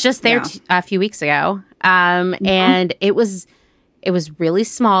it. I was just there a few weeks ago, and it was really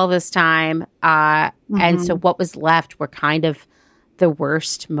small this time. And so what was left were kind of the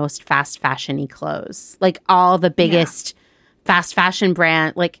worst, most fast fashion-y clothes. All the biggest fast fashion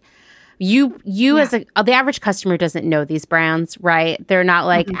brand. As the average customer doesn't know these brands, right? They're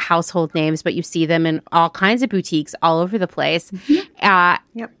not household names, but you see them in all kinds of boutiques all over the place.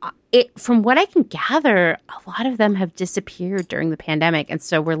 From what I can gather, a lot of them have disappeared during the pandemic. And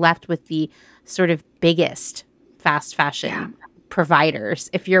so we're left with the sort of biggest fast fashion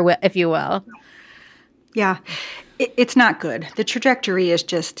providers, if you will. Yeah. It's not good. The trajectory is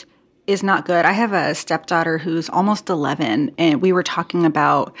just, is not good. I have a stepdaughter who's almost 11, and we were talking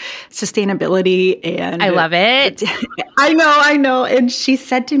about sustainability, and I love it. I know. And she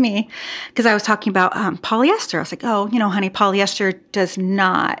said to me, because I was talking about polyester, I was like, oh, honey, polyester does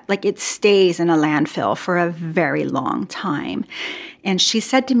not, like, it stays in a landfill for a very long time. And she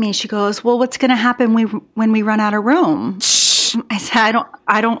said to me, she goes, well, what's going to happen when we run out of room? I said,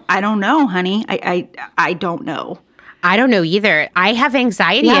 I don't know, honey. I don't know. I don't know either. I have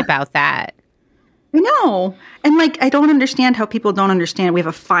anxiety about that. I know. And I don't understand how people don't understand we have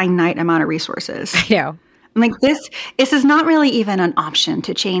a finite amount of resources. I know. Like this is not really even an option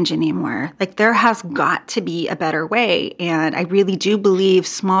to change anymore. Like there has got to be a better way. And I really do believe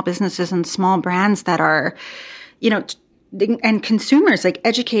small businesses and small brands that are, and consumers, like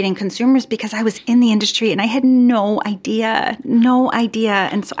educating consumers, because I was in the industry and I had no idea.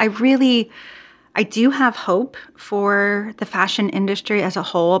 And so I do have hope for the fashion industry as a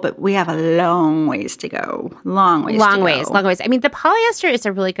whole, but we have a long ways to go. Long ways. I mean, the polyester is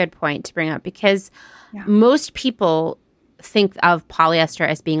a really good point to bring up because most people think of polyester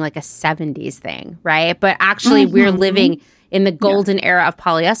as being like a 70s thing, right? But actually we're living in the golden era of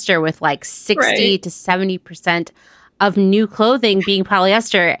polyester with like 60 to 70% of new clothing being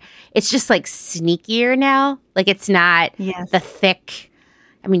polyester. It's just like sneakier now. Like it's not the thick.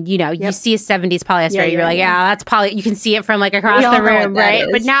 I mean, you see a 70s polyester, you're like, that's poly. You can see it from like across the room, right?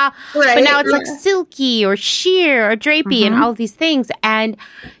 But now it's like silky or sheer or drapey and all these things. And,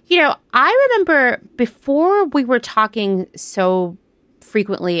 I remember before we were talking so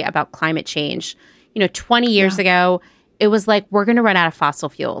frequently about climate change, 20 years ago, it was like, we're going to run out of fossil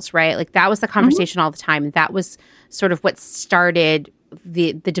fuels, right? Like that was the conversation all the time. And that was sort of what started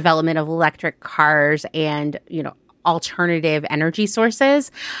the development of electric cars and, alternative energy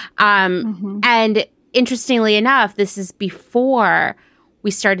sources. And interestingly enough, this is before we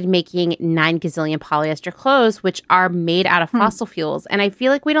started making 9 gazillion polyester clothes, which are made out of fossil fuels. And I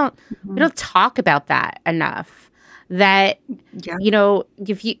feel like we don't talk about that enough. That,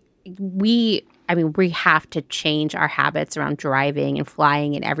 we have to change our habits around driving and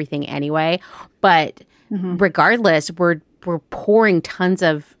flying and everything anyway. But regardless, we're pouring tons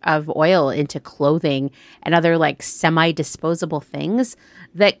of oil into clothing and other like semi-disposable things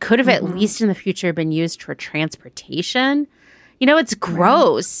that could have at least in the future been used for transportation. It's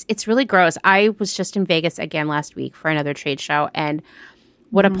gross. It's really gross. I was just in Vegas again last week for another trade show. And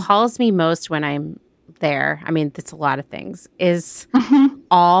what appalls me most when I'm there, I mean, it's a lot of things, is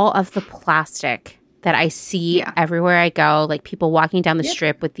all of the plastic that I see everywhere I go. Like people walking down the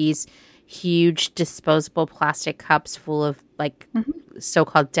strip with these huge disposable plastic cups full of like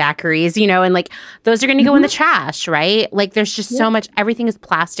so-called daiquiris, and like those are going to go in the trash, right? Like there's just so much, everything is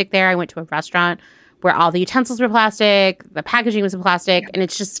plastic there. I went to a restaurant where all the utensils were plastic, the packaging was plastic, and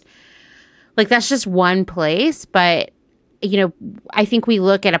it's just like, that's just one place. But, I think we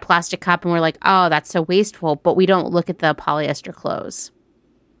look at a plastic cup and we're like, oh, that's so wasteful, but we don't look at the polyester clothes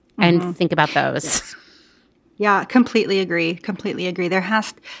and think about those. Yeah, completely agree. There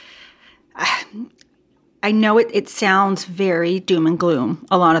has I know it sounds very doom and gloom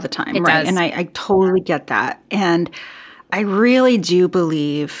a lot of the time, it right? Does. And I totally get that. And I really do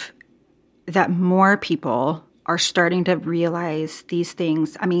believe that more people are starting to realize these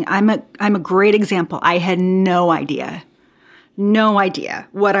things. I mean, I'm a great example. I had no idea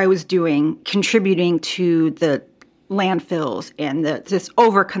what I was doing, contributing to the landfills and this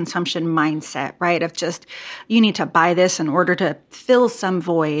overconsumption mindset, right? Of just, you need to buy this in order to fill some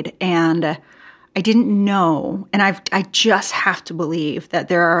void. And I didn't know. And I just have to believe that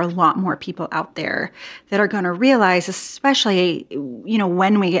there are a lot more people out there that are going to realize, especially,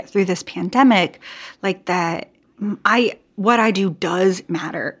 when we get through this pandemic, like that what I do does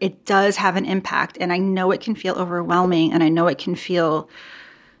matter. It does have an impact. And I know it can feel overwhelming and I know it can feel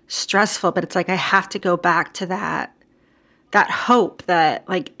stressful, but it's like I have to go back to that hope that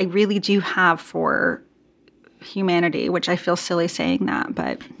like I really do have for humanity, which I feel silly saying that,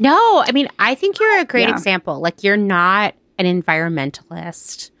 but no, I mean, I think you're a great example. Like you're not an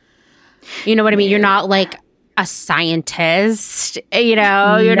environmentalist. You know what I mean? You're not like a scientist, you're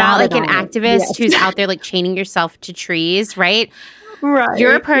not like an activist who's out there like chaining yourself to trees, right? Right.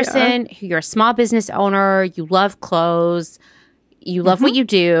 You're a person who you're a small business owner, you love clothes, you love what you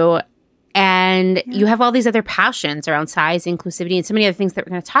do, and you have all these other passions around size, inclusivity, and so many other things that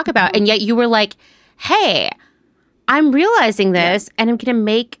we're going to talk about. And yet you were like, hey, I'm realizing this and I'm going to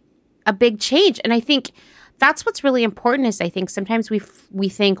make a big change. And I think that's what's really important is I think sometimes we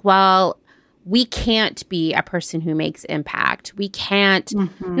think, well, we can't be a person who makes impact. We can't,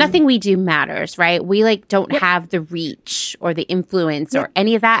 nothing we do matters, right? We like don't have the reach or the influence or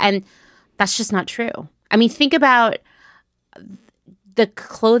any of that. And that's just not true. I mean, think about the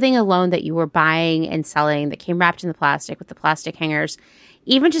clothing alone that you were buying and selling that came wrapped in the plastic with the plastic hangers.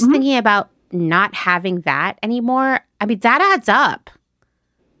 Even just thinking about not having that anymore, I mean, that adds up.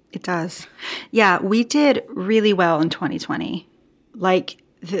 It does. Yeah, we did really well in 2020. Like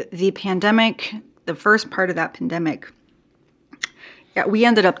the pandemic, the first part of that pandemic, we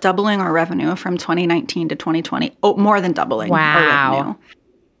ended up doubling our revenue from 2019 to 2020. Oh, more than doubling our revenue.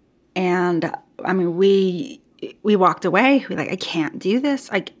 And I mean, we walked away. We're like, I can't do this.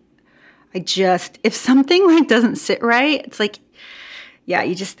 I just, if something like doesn't sit right, it's like, yeah,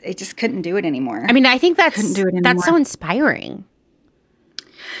 I just couldn't do it anymore. I mean, I think that's so inspiring.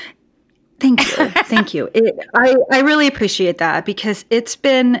 Thank you. Thank you. I really appreciate that because it's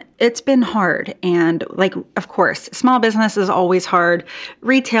been hard. And like, of course, small business is always hard.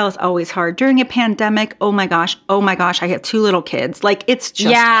 Retail is always hard. During a pandemic, oh my gosh, I have 2 little kids. Like, it's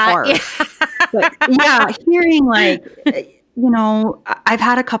just hard. But hearing like, I've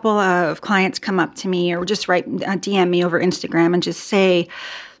had a couple of clients come up to me or just DM me over Instagram and just say,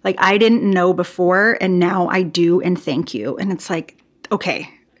 like, I didn't know before and now I do and thank you. And it's like, okay,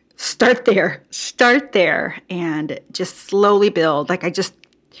 start there and just slowly build. Like,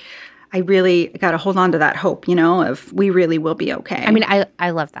 I really got to hold on to that hope, of we really will be okay. I mean, I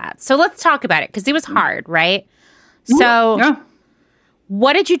love that. So let's talk about it because it was hard, right? So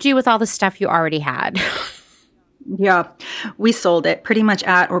what did you do with all the stuff you already had? Yeah, we sold it pretty much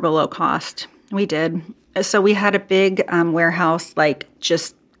at or below cost. We did. So we had a big warehouse, like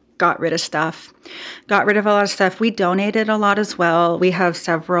just got rid of stuff, got rid of a lot of stuff. We donated a lot as well. We have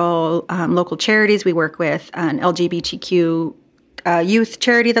several local charities we work with, an LGBTQ youth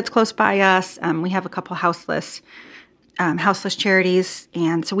charity that's close by us. We have a couple houseless charities.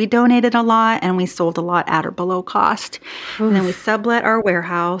 And so we donated a lot and we sold a lot at or below cost. And then we sublet our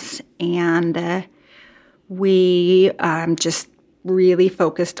warehouse and we just really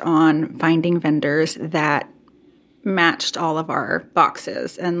focused on finding vendors that matched all of our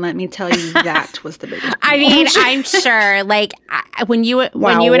boxes. And let me tell you, that was the biggest I mean, I'm sure, like, when you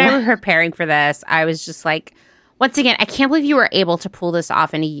and I were preparing for this, I was just like, once again, I can't believe you were able to pull this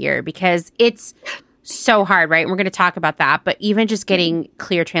off in a year because it's so hard, right? And we're going to talk about that. But even just getting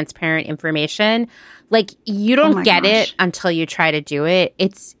clear, transparent information, like, you don't get it until you try to do it.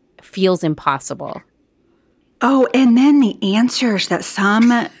 It feels impossible. Oh, and then the answers that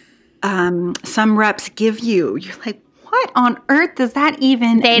some reps give you, you're like, what on earth does that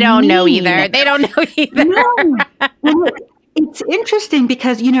even They don't know either. No. It's interesting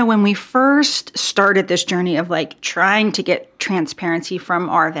because, when we first started this journey of like trying to get transparency from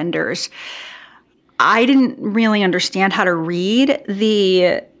our vendors, I didn't really understand how to read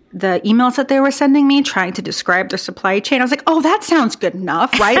the emails that they were sending me trying to describe their supply chain. I was like, oh, that sounds good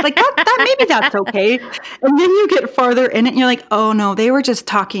enough, right? Like that maybe that's okay. And then you get farther in it and you're like, oh no, they were just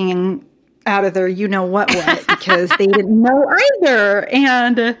talking out of their what because they didn't know either.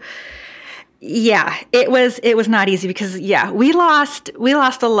 And it was not easy because we lost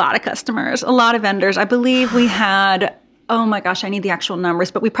a lot of customers, a lot of vendors. I believe we had, oh my gosh, I need the actual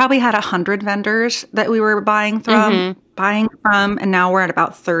numbers, but we probably had 100 vendors that we were buying from, and now we're at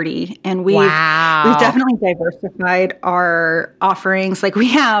about 30. And we've definitely diversified our offerings. Like we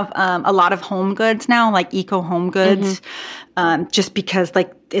have a lot of home goods now, like eco home goods, just because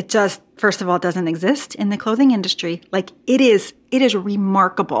like it just, first of all, it doesn't exist in the clothing industry. Like it is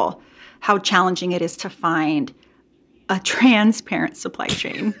remarkable how challenging it is to find a transparent supply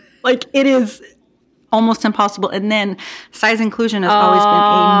chain. Like it is almost impossible. And then size inclusion has always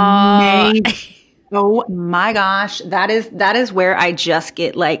been a major. Oh my gosh, that is where I just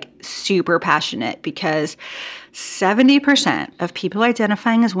get like super passionate because 70% of people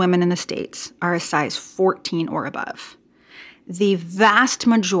identifying as women in the States are a size 14 or above. The vast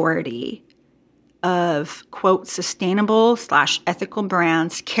majority of, quote, sustainable / ethical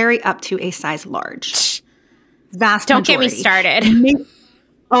brands carry up to a size large. Vast Don't majority. Get me started.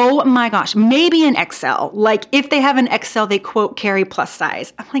 Oh my gosh, maybe an XL. Like if they have an XL, they quote carry plus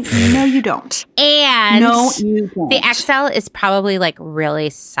size. I'm like, no, you don't. And no, you don't. The XL is probably like really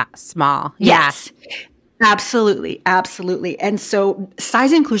small. Yes. Absolutely. Absolutely. And so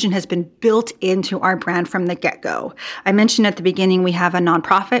size inclusion has been built into our brand from the get-go. I mentioned at the beginning, we have a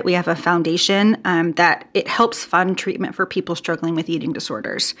nonprofit, we have a foundation that it helps fund treatment for people struggling with eating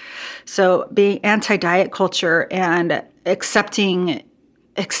disorders. So being anti-diet culture and accepting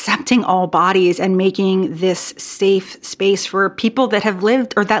accepting all bodies and making this safe space for people that have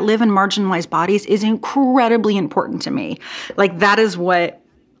lived or that live in marginalized bodies is incredibly important to me. Like that is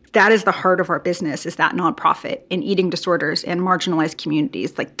the heart of our business, is that nonprofit in eating disorders and marginalized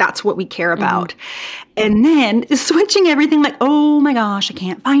communities. Like that's what we care about. And then switching everything like, oh my gosh, I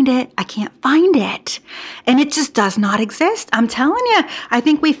can't find it. I can't find it. And it just does not exist. I'm telling you, I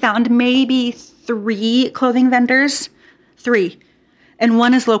think we found maybe 3 clothing vendors, 3. And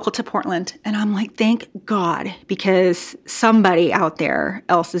one is local to Portland. And I'm like, thank God, because somebody out there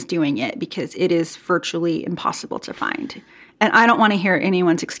else is doing it, because it is virtually impossible to find. And I don't want to hear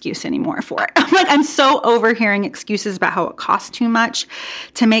anyone's excuse anymore for it. I'm like, I'm so over hearing excuses about how it costs too much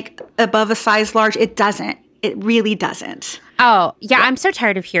to make above a size large. It doesn't. It really doesn't. Oh, yeah. I'm so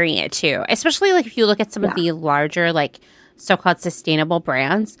tired of hearing it too. Especially like if you look at some of the larger, like so-called sustainable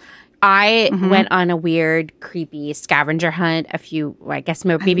brands. I went on a weird, creepy scavenger hunt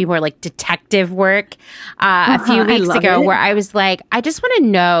maybe more like detective work a few weeks ago, where I was like, I just want to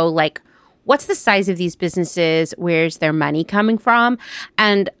know, like, what's the size of these businesses? Where's their money coming from?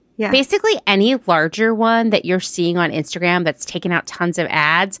 And basically any larger one that you're seeing on Instagram that's taking out tons of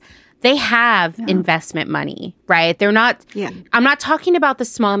ads, they have investment money, right? They're not, I'm not talking about the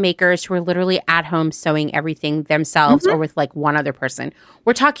small makers who are literally at home sewing everything themselves or with like one other person.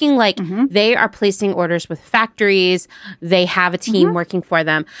 We're talking like they are placing orders with factories. They have a team working for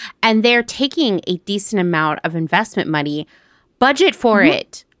them, and they're taking a decent amount of investment money. Budget for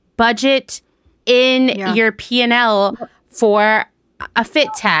it. Budget in your P&L for a fit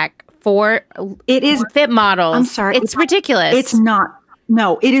tech, for fit models. I'm sorry. It's ridiculous. It's not.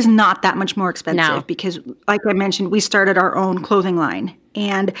 No, it is not that much more expensive because, like I mentioned, we started our own clothing line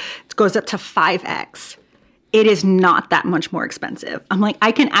and it goes up to 5X. It is not that much more expensive. I'm like,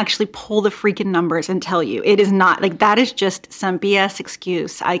 I can actually pull the freaking numbers and tell you it is not. Like, that is just some BS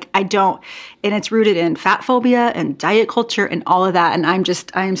excuse. I don't, and it's rooted in fat phobia and diet culture and all of that. And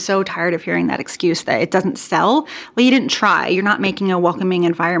I am so tired of hearing that excuse that it doesn't sell. Well, you didn't try. You're not making a welcoming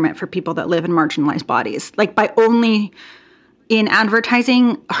environment for people that live in marginalized bodies. Like, by only in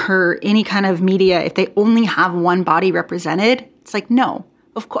advertising or any kind of media, if they only have one body represented, it's like, no,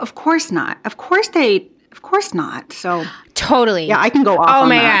 of course not. Of course not. So totally. Yeah, I can go off on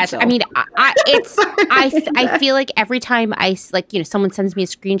that. Oh my gosh. So. I mean, I feel like every time someone sends me a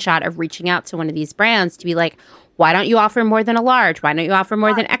screenshot of reaching out to one of these brands to be like, why don't you offer more than a large? Why don't you offer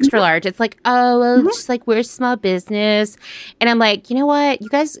more than extra large? It's like, oh, well, it's just like, we're a small business. And I'm like, you know what? You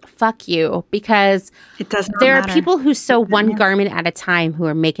guys, fuck you. Because there are people who sew one garment at a time who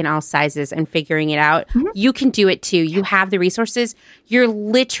are making all sizes and figuring it out. You can do it too. You have the resources. You're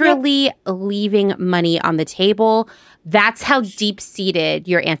literally leaving money on the table. That's how deep-seated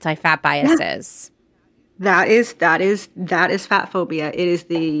your anti-fat bias is. That is fat phobia. It is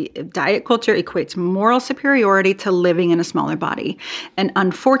the diet culture equates moral superiority to living in a smaller body. And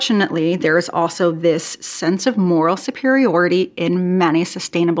unfortunately, there is also this sense of moral superiority in many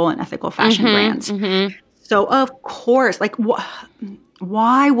sustainable and ethical fashion brands. So of course, like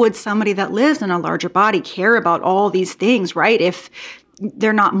why would somebody that lives in a larger body care about all these things, right? If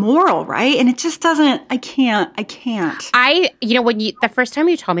they're not moral, right? And it just doesn't, I can't. The first time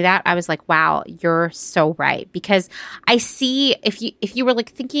you told me that, I was like, wow, you're so right. Because I see, if you were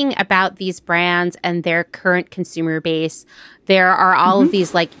like thinking about these brands and their current consumer base, there are all of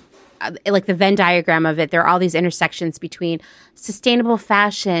these like the Venn diagram of it, there are all these intersections between sustainable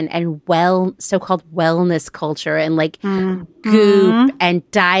fashion and so-called wellness culture and like goop and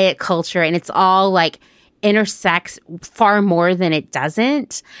diet culture. And it's all like intersects far more than it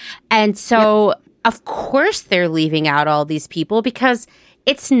doesn't. And so, of course, they're leaving out all these people because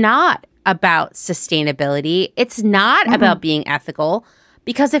it's not about sustainability. It's not about being ethical,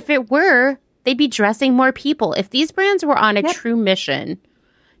 because if it were, they'd be dressing more people. If these brands were on a true mission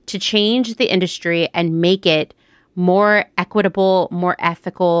to change the industry and make it more equitable, more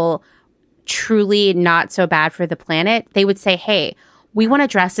ethical, truly not so bad for the planet, they would say, hey, we want to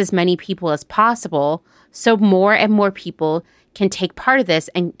dress as many people as possible so more and more people can take part of this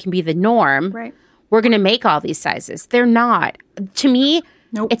and can be the norm. Right. We're going to make all these sizes. They're not. To me,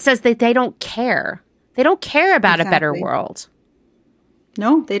 it says that they don't care. They don't care about a better world.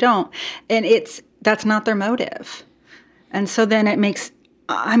 No, they don't. And that's not their motive. And so then it makes,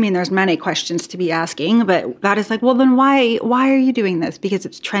 there's many questions to be asking, but that is like, well, then why are you doing this? Because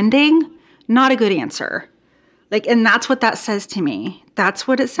it's trending? Not a good answer. Like, and that's what that says to me. That's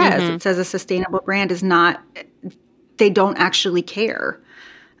what it says. It says a sustainable brand is not, they don't actually care.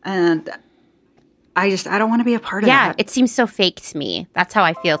 And I don't want to be a part of that. Yeah, it seems so fake to me. That's how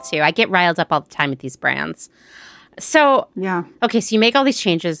I feel too. I get riled up all the time with these brands. So, Yeah. okay, so you make all these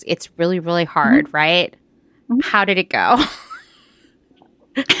changes. It's really, really hard, right? How did it go?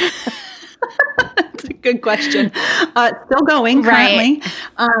 That's a good question. Still going currently.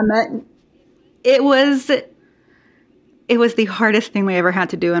 It was the hardest thing we ever had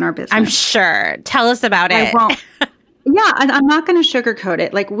to do in our business. I'm sure. Tell us about it. I won't. Yeah, and I'm not going to sugarcoat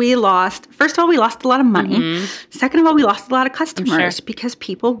it. Like first of all, we lost a lot of money. Second of all, we lost a lot of customers because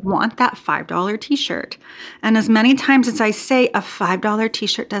people want that $5 t-shirt. And as many times as I say, a $5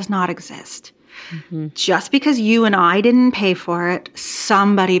 t-shirt does not exist. Just because you and I didn't pay for it,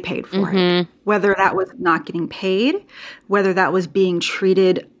 somebody paid for it. Whether that was not getting paid, whether that was being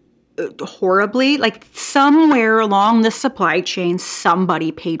treated horribly, like somewhere along the supply chain,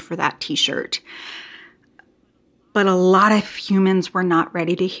 somebody paid for that t-shirt. But a lot of humans were not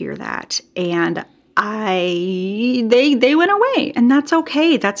ready to hear that. And they went away, and that's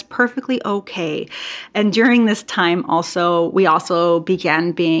okay. That's perfectly okay. And during this time we also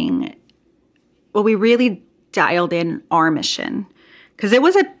began we really dialed in our mission, because it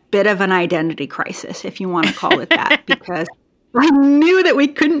was a bit of an identity crisis, if you want to call it that, because I knew that we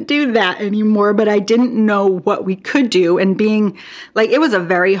couldn't do that anymore, but I didn't know what we could do. And it was a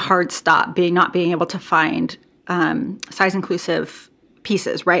very hard stop not being able to find size inclusive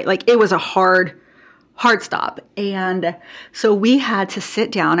pieces, right? Like it was a hard stop. And so we had to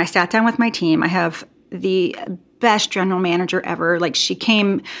sit down. I sat down with my team. I have the best general manager ever. Like she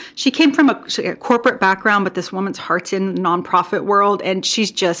came from a corporate background, but this woman's heart's in the nonprofit world, and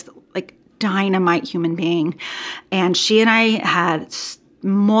she's just like dynamite human being. And she and I had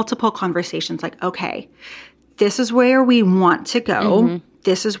multiple conversations like, okay, this is where we want to go.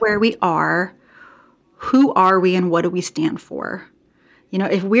 This is where we are. Who are we and what do we stand for? You know,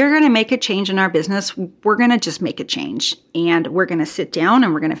 if we're going to make a change in our business, we're going to just make a change, and we're going to sit down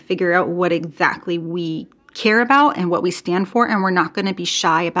and we're going to figure out what exactly we care about and what we stand for. And we're not going to be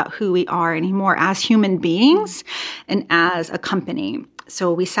shy about who we are anymore as human beings and as a company.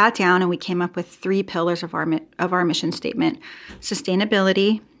 So we sat down and we came up with 3 pillars of our mission statement: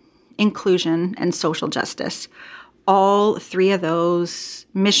 sustainability, inclusion, and social justice. All 3 of those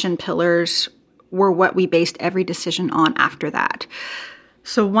mission pillars were what we based every decision on after that.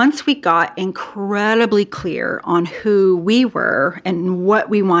 So once we got incredibly clear on who we were and what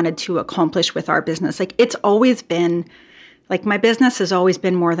we wanted to accomplish with our business, like it's always been, like my business has always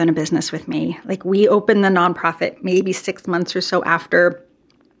been more than a business with me. Like we opened the nonprofit maybe 6 months or so after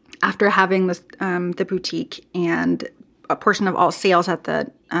having this, the boutique, and a portion of all sales at the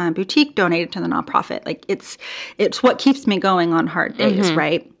boutique donated to the nonprofit. Like it's what keeps me going on hard days,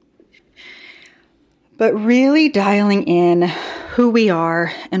 right? But really dialing in who we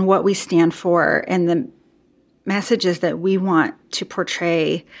are and what we stand for and the messages that we want to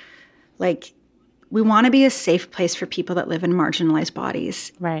portray. Like we want to be a safe place for people that live in marginalized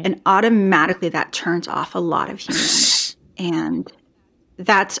bodies. Right. And automatically that turns off a lot of humans. And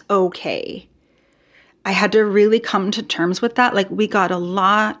that's okay. I had to really come to terms with that. Like we got a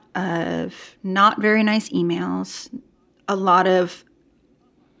lot of not very nice emails, a lot of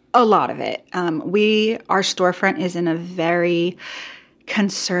it. Our storefront is in a very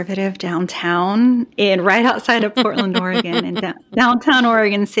conservative downtown right outside of Portland, Oregon, in downtown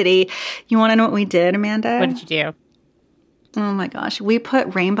Oregon City. You want to know what we did, Amanda? What did you do? Oh my gosh. We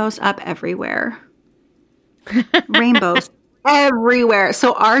put rainbows up everywhere. Rainbows everywhere.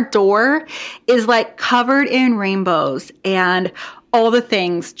 So our door is like covered in rainbows and all the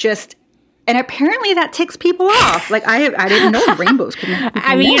things just. And apparently that ticks people off. Like I didn't know rainbows could make people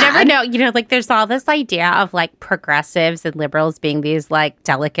mad. You never know. You know, like there's all this idea of like progressives and liberals being these like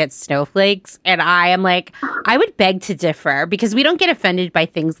delicate snowflakes. And I am like, I would beg to differ because we don't get offended by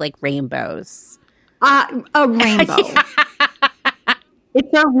things like rainbows. A rainbow.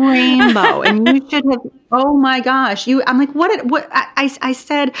 It's a rainbow. And you should have, oh my gosh. I'm like, what I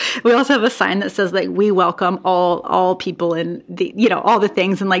said, we also have a sign that says like, we welcome all people in the, all the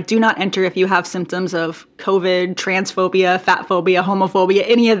things, and like, do not enter if you have symptoms of COVID, transphobia, fat phobia, homophobia,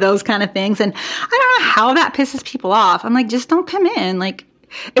 any of those kind of things. And I don't know how that pisses people off. I'm like, just don't come in. Like,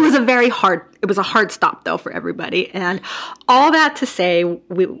 it was a hard stop though for everybody. And all that to say,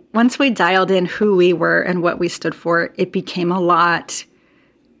 once we dialed in who we were and what we stood for, it became a lot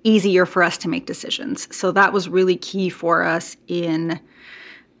easier for us to make decisions. So that was really key for us in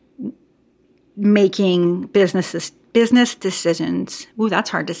making business decisions. Ooh, that's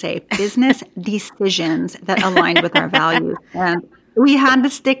hard to say. Business decisions that aligned with our values. And we had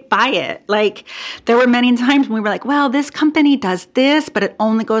to stick by it. Like there were many times when we were like, well, this company does this, but it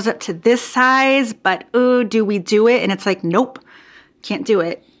only goes up to this size. But do we do it? And it's like, nope, can't do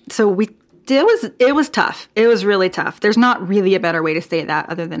it. So we It was tough. It was really tough. There's not really a better way to say that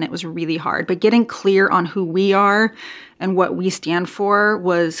other than it was really hard. But getting clear on who we are and what we stand for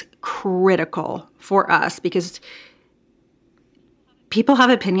was critical for us because people have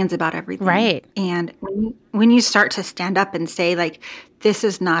opinions about everything. Right. And when you start to stand up and say, like, this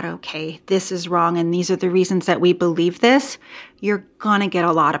is not okay, this is wrong, and these are the reasons that we believe this, you're going to get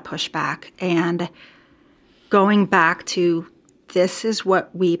a lot of pushback. And going back to this is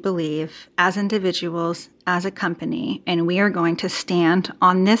what we believe as individuals, as a company, and we are going to stand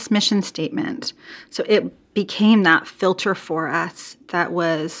on this mission statement. So it became that filter for us that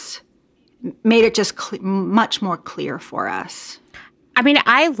made it just much more clear for us. I mean,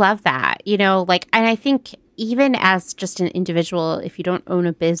 I love that, and I think even as just an individual, if you don't own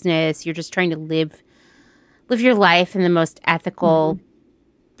a business, you're just trying to live your life in the most ethical,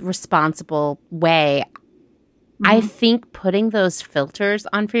 responsible way. I think putting those filters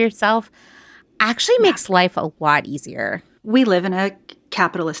on for yourself actually makes life a lot easier. We live in a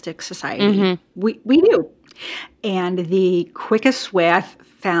capitalistic society. We do. And the quickest way I've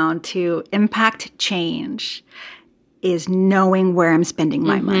found to impact change is knowing where I'm spending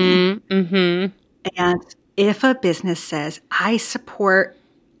my money. And if a business says, I support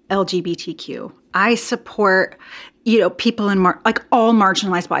LGBTQ, I support, people in all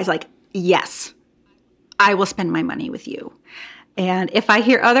marginalized bodies, like, yes, I will spend my money with you. And if I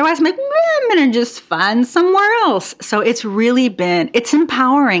hear otherwise, I'm like, I'm going to just fund somewhere else. So it's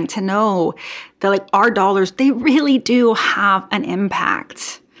empowering to know that our dollars, they really do have an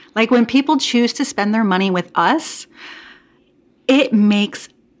impact. Like when people choose to spend their money with us, it makes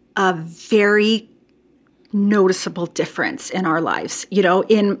a very noticeable difference in our lives,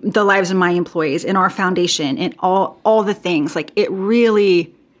 in the lives of my employees, in our foundation, in all the things. Like it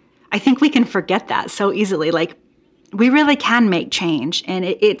really, I think we can forget that so easily. Like we really can make change, and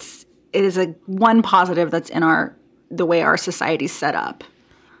it is a one positive that's in the way our society's set up.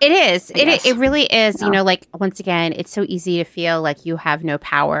 It is. It really is. Yeah. Once again, it's so easy to feel like you have no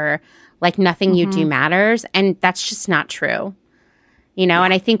power, like nothing you do matters, and that's just not true.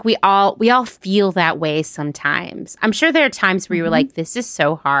 And I think we all feel that way sometimes. I'm sure there are times where you were like, this is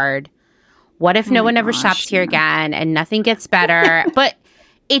so hard. What if no one ever shops here again and nothing gets better? But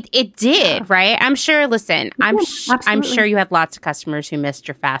it did, right? I'm sure, listen, I'm sure you had lots of customers who missed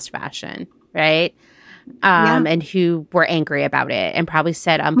your fast fashion, right? And who were angry about it and probably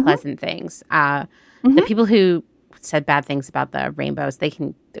said unpleasant things. The people who said bad things about the rainbows, they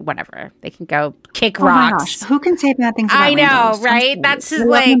can go kick rocks. Who can say bad things about rainbows? I know, right? That's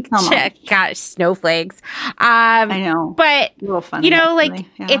just gosh, snowflakes. I know. But, a little funny,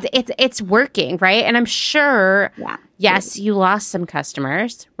 it's working, right? And I'm sure, yes, you lost some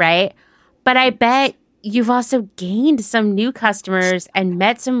customers, right? But I bet you've also gained some new customers and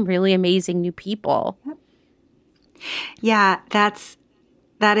met some really amazing new people. Yeah, that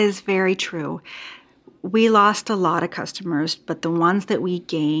is very true. We lost a lot of customers, but the ones that we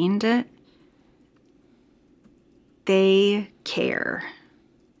gained, they care.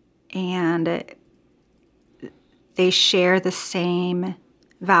 And they share the same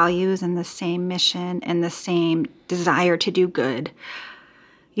values and the same mission and the same desire to do good.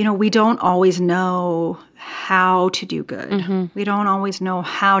 We don't always know how to do good. We don't always know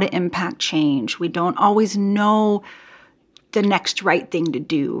how to impact change. We don't always know the next right thing to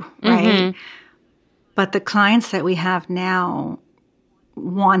do, right? But the clients that we have now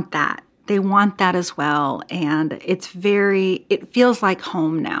want that. They want that as well. And it feels like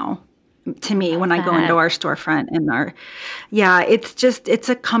home now to me when I go into our storefront and it's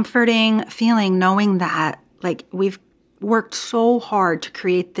a comforting feeling knowing that like we've worked so hard to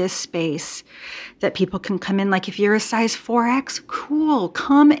create this space that people can come in. Like if you're a size 4X, cool,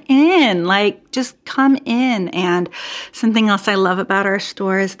 come in, like just come in. And something else I love about our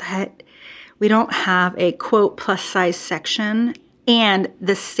store is that we don't have a quote plus size section and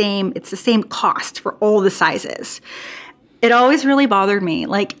it's the same cost for all the sizes. It always really bothered me,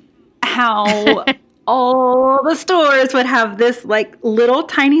 like how all the stores would have this like little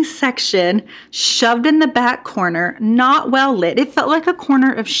tiny section shoved in the back corner, not well lit. It felt like a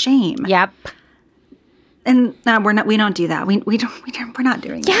corner of shame. Yep. And we don't do that. We're not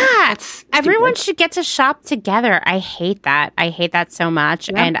doing that. Yeah. Everyone should get to shop together. I hate that. I hate that so much.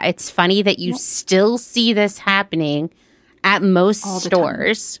 Yep. And it's funny that you still see this happening at most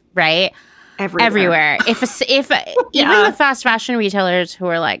stores, right? Everywhere. If even the fast fashion retailers who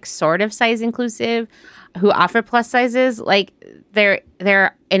are like sort of size inclusive, who offer plus sizes, like they're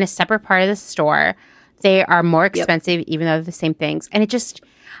in a separate part of the store. They are more expensive, even though they're the same things. And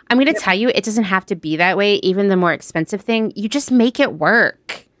I'm going to tell you, it doesn't have to be that way. Even the more expensive thing, you just make it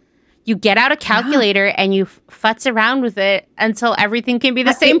work. You get out a calculator and you futz around with it until everything can be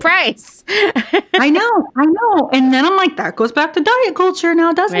the same price. I know. And then I'm like, that goes back to diet culture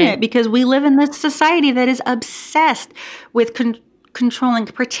now, doesn't it? Because we live in this society that is obsessed with controlling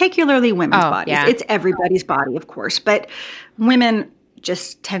particularly women's bodies. Yeah. It's everybody's body, of course. But women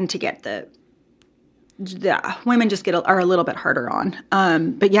just tend to get women just are a little bit harder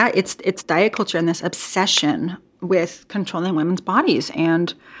on. But yeah, it's diet culture and this obsession with controlling women's bodies.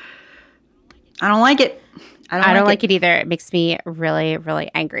 And I don't like it. I don't like it either. It makes me really,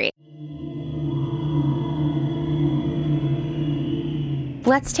 really angry.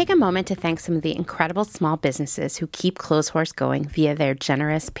 Let's take a moment to thank some of the incredible small businesses who keep Clotheshorse going via their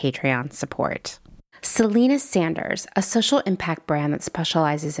generous Patreon support. Selena Sanders, a social impact brand that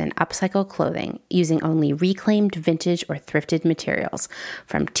specializes in upcycle clothing using only reclaimed, vintage, or thrifted materials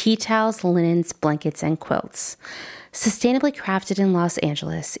from tea towels, linens, blankets, and quilts. Sustainably crafted in Los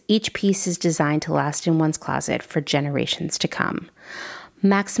Angeles, each piece is designed to last in one's closet for generations to come.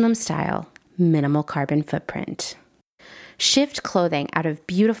 Maximum style, minimal carbon footprint. Shift Clothing out of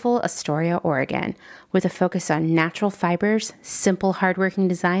beautiful Astoria, Oregon, with a focus on natural fibers, simple, hardworking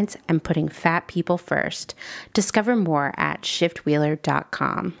designs, and putting fat people first. Discover more at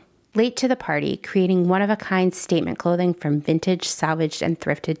shiftwheeler.com. Late to the Party, creating one-of-a-kind statement clothing from vintage, salvaged, and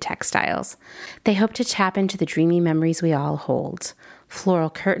thrifted textiles. They hope to tap into the dreamy memories we all hold. Floral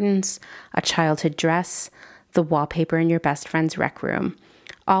curtains, a childhood dress, the wallpaper in your best friend's rec room,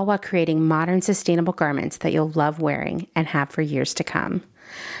 all while creating modern, sustainable garments that you'll love wearing and have for years to come.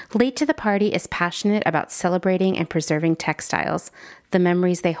 Late to the Party is passionate about celebrating and preserving textiles, the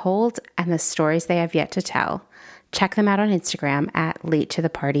memories they hold, and the stories they have yet to tell. Check them out on Instagram at Late to the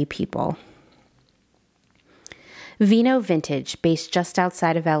Party People. Vino Vintage, based just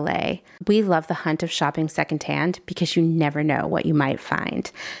outside of LA. We love the hunt of shopping secondhand because you never know what you might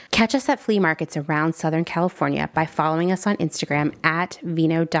find. Catch us at flea markets around Southern California by following us on Instagram at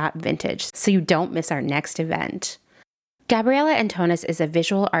vino.vintage so you don't miss our next event. Gabriella Antonis is a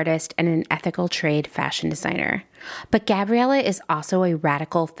visual artist and an ethical trade fashion designer. But Gabriella is also a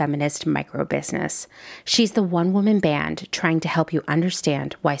radical feminist micro-business. She's the one-woman band trying to help you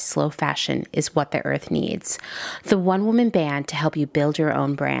understand why slow fashion is what the earth needs. The one-woman band to help you build your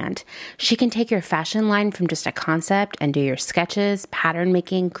own brand. She can take your fashion line from just a concept and do your sketches, pattern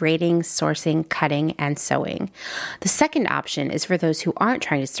making, grading, sourcing, cutting, and sewing. The second option is for those who aren't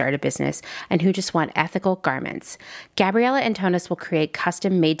trying to start a business and who just want ethical garments. Gabriella Antonis will create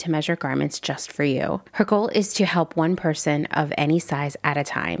custom made-to-measure garments just for you. Her goal is to help one person of any size at a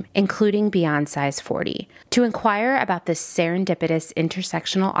time, including beyond size 40. To inquire about this serendipitous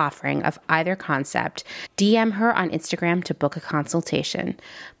intersectional offering of either concept, DM her on Instagram to book a consultation.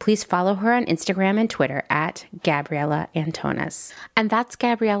 Please follow her on Instagram and Twitter at Gabriella Antonis. And that's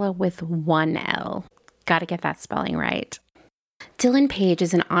Gabriella with one L. Gotta get that spelling right. Dylan Page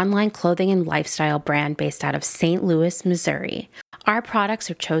is an online clothing and lifestyle brand based out of St. Louis, Missouri. Our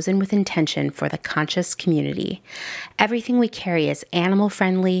products are chosen with intention for the conscious community. Everything we carry is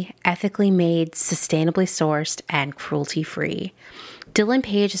animal-friendly, ethically made, sustainably sourced, and cruelty-free. Dylan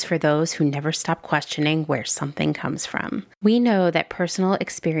Page is for those who never stop questioning where something comes from. We know that personal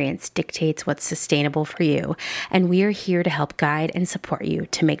experience dictates what's sustainable for you, and we are here to help guide and support you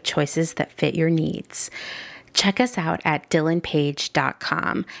to make choices that fit your needs. Check us out at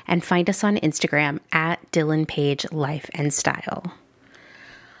dylanpage.com and find us on Instagram at dylanpagelife&style.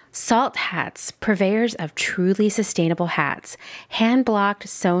 Salt Hats, purveyors of truly sustainable hats, hand-blocked,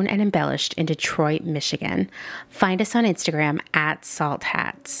 sewn, and embellished in Detroit, Michigan. Find us on Instagram at Salt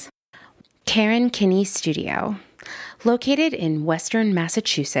Hats. Karen Kinney Studio. Located in Western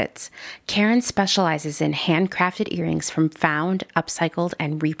Massachusetts, Karen specializes in handcrafted earrings from found, upcycled,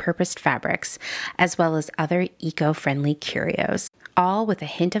 and repurposed fabrics, as well as other eco-friendly curios, all with a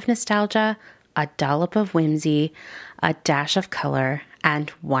hint of nostalgia, a dollop of whimsy, a dash of color,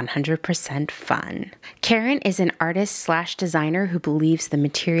 and 100% fun. Karen is an artist/designer who believes the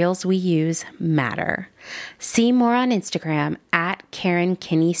materials we use matter. See more on Instagram at Karen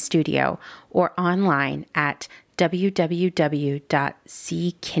Kinney Studio or online at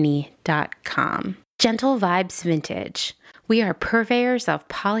www.ckinney.com. Gentle Vibes Vintage. We are purveyors of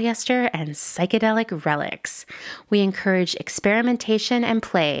polyester and psychedelic relics. We encourage experimentation and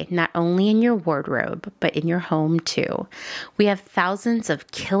play not only in your wardrobe, but in your home too. We have thousands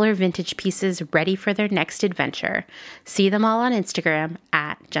of killer vintage pieces ready for their next adventure. See them all on Instagram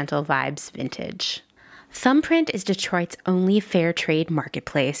at Gentle Vibes Vintage. Thumbprint is Detroit's only fair trade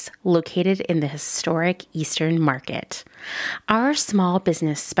marketplace located in the historic Eastern Market. Our small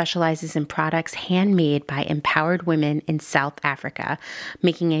business specializes in products handmade by empowered women in South Africa,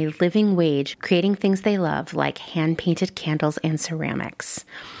 making a living wage, creating things they love like hand-painted candles and ceramics.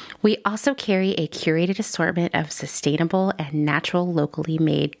 We also carry a curated assortment of sustainable and natural locally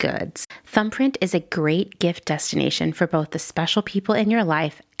made goods. Thumbprint is a great gift destination for both the special people in your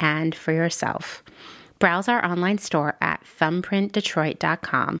life and for yourself. Browse our online store at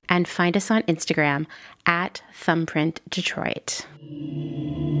thumbprintdetroit.com and find us on Instagram at thumbprintdetroit.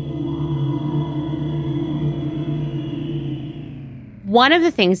 One of the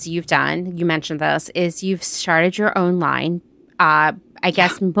things you've done, you mentioned this, is you've started your own line. I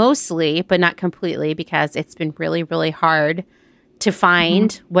guess mostly, but not completely, because it's been really, really hard to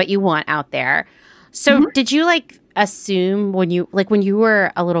find what you want out there. So did you assume when you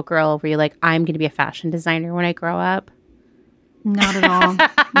were a little girl, were you like, I'm going to be a fashion designer when I grow up? Not at all.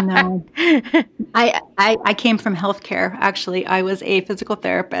 No. I came from healthcare. Actually, I was a physical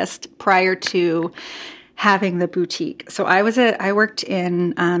therapist prior to having the boutique. So I worked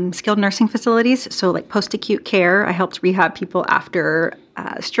in skilled nursing facilities. So like post-acute care, I helped rehab people after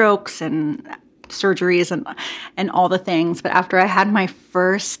strokes and surgeries and all the things. But after I had my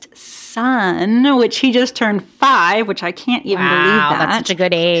first son, which he just turned 5, which I can't even believe that. That's such a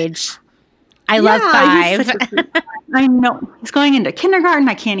good age. I love 5. I know. He's going into kindergarten.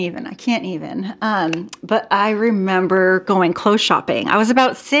 I can't even. But I remember going clothes shopping. I was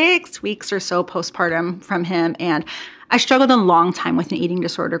about 6 weeks or so postpartum from him. And I struggled a long time with an eating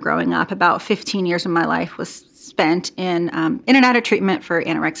disorder growing up. About 15 years of my life was spent in and out of treatment for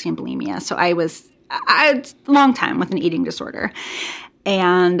anorexia and bulimia. So I had a long time with an eating disorder.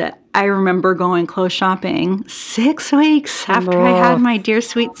 And I remember going clothes shopping 6 weeks after I had my dear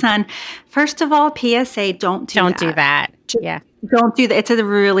sweet son. First of all, PSA, don't do that. Yeah. Don't do that. It's a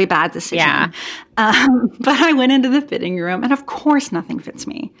really bad decision. Yeah. But I went into the fitting room, and of course nothing fits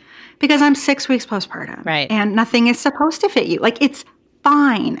me because I'm 6 weeks postpartum. Right. And nothing is supposed to fit you. Like, it's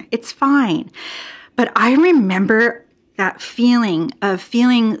fine. It's fine. But I remember that feeling of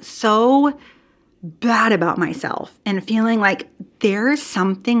feeling so bad about myself and feeling like there's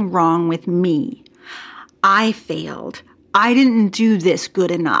something wrong with me. I failed. I didn't do this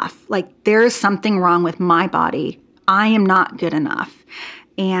good enough. Like, there's something wrong with my body. I am not good enough.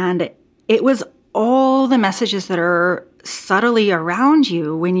 And it was all the messages that are subtly around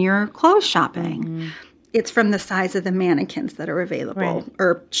you when you're clothes shopping. Mm-hmm. It's from the size of the mannequins that are available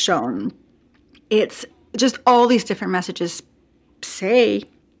or shown. It's just all these different messages say,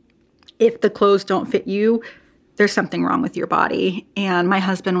 if the clothes don't fit you, there's something wrong with your body. And my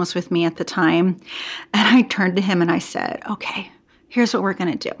husband was with me at the time. And I turned to him and I said, okay, here's what we're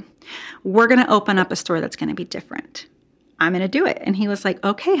going to do. We're going to open up a store that's going to be different. I'm going to do it. And he was like,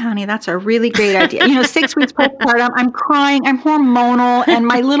 okay, honey, that's a really great idea. 6 weeks postpartum, I'm crying, I'm hormonal. And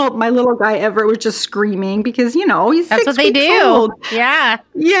my little guy Everett was just screaming because, he's that's 6 what they weeks do. old. Yeah.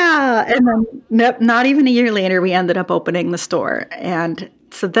 Yeah. And then not even a year later, we ended up opening the store. And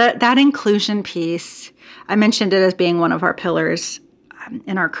so that inclusion piece, I mentioned it as being one of our pillars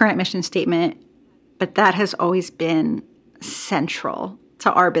in our current mission statement, but that has always been central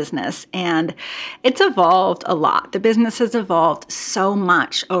to our business. And it's evolved a lot. The business has evolved so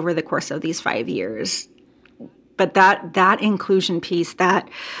much over the course of these 5 years. But that inclusion piece, that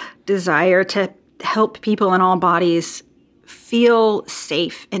desire to help people in all bodies feel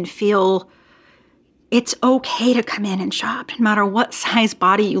safe and feel it's okay to come in and shop. No matter what size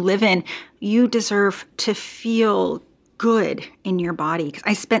body you live in, you deserve to feel good in your body. Because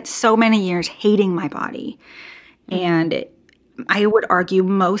I spent so many years hating my body. And I would argue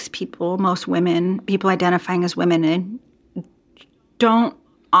most women, people identifying as women, don't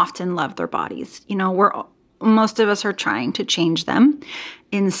often love their bodies. Most of us are trying to change them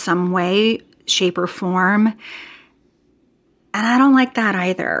in some way, shape, or form. And I don't like that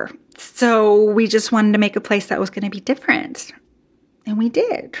either. So we just wanted to make a place that was going to be different. And we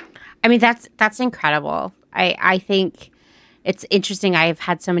did. I mean, that's incredible. I think it's interesting. I've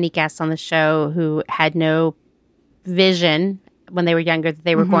had so many guests on the show who had no vision when they were younger that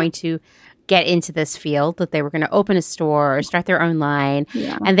they were going to get into this field, that they were going to open a store or start their own line.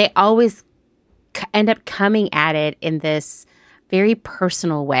 Yeah. And they always end up coming at it in this very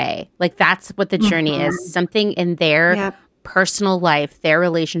personal way. Like, that's what the journey is. Something in their personal life, their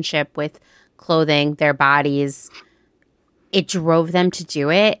relationship with clothing, their bodies, it drove them to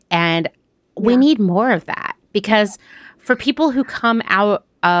do it. And we need more of that, because for people who come out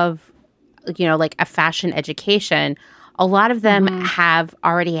of, like a fashion education, a lot of them have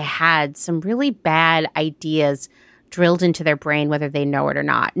already had some really bad ideas drilled into their brain, whether they know it or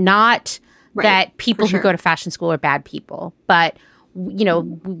not. Not that people who go to fashion school are bad people, but you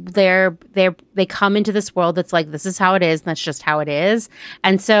know, they come into this world that's like, this is how it is, and that's just how it is.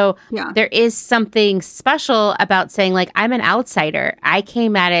 And so there is something special about saying, like, I'm an outsider. I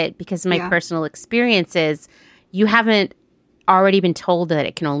came at it because of my personal experiences. You haven't already been told that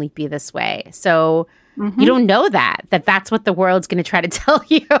it can only be this way. So you don't know that's what the world's going to try to tell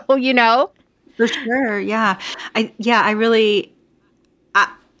you, you know? For sure. Yeah.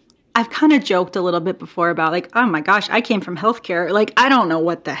 I've kind of joked a little bit before about like, oh my gosh, I came from healthcare. Like, I don't know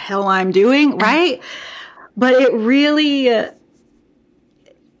what the hell I'm doing, right? But it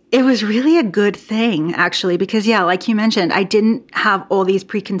was really a good thing, actually, because like you mentioned, I didn't have all these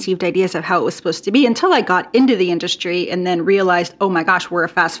preconceived ideas of how it was supposed to be until I got into the industry and then realized, oh my gosh, we're a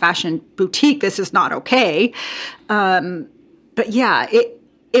fast fashion boutique. This is not okay. But yeah,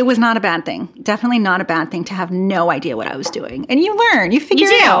 it was not a bad thing. Definitely not a bad thing to have no idea what I was doing. And you learn, you figure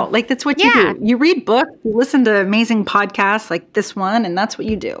it out. Like, that's what you do. You read books, you listen to amazing podcasts like this one, and that's what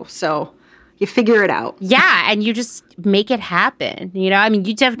you do. So you figure it out. Yeah, and you just make it happen. You know, I mean,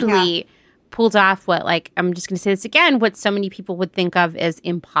 you definitely pulled off what, like, I'm just going to say this again, what so many people would think of as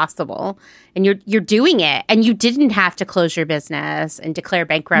impossible. And you're doing it. And you didn't have to close your business and declare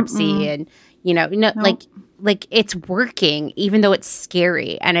bankruptcy and, you know, like it's working, even though it's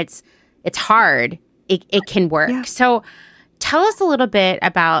scary and it's hard. It can work. Yeah. So tell us a little bit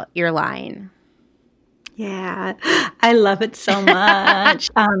about your line. Yeah, I love it so much.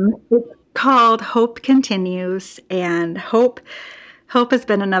 It's called Hope Continues, and hope has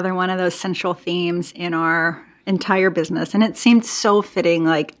been another one of those central themes in our entire business. And it seemed so fitting,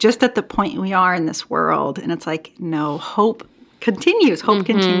 like just at the point we are in this world. And it's like, no, hope continues. Hope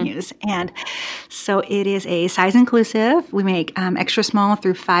continues. And so it is a size inclusive. We make extra small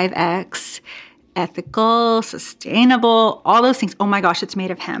through 5X, ethical, sustainable, all those things. Oh my gosh, it's made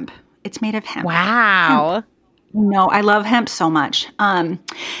of hemp. It's made of hemp. Wow. Hemp. No, I love hemp so much. And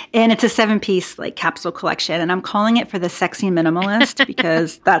it's a 7-piece like capsule collection, and I'm calling it for the sexy minimalist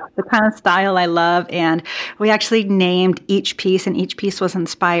because that's the kind of style I love. And we actually named each piece, and each piece was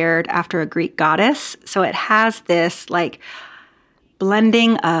inspired after a Greek goddess. So it has this like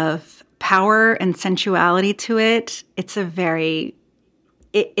blending of power and sensuality to it. It's a very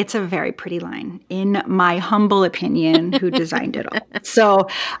pretty line, in my humble opinion, who designed it all. So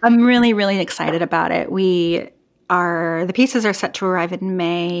I'm really, really excited about it. The pieces are set to arrive in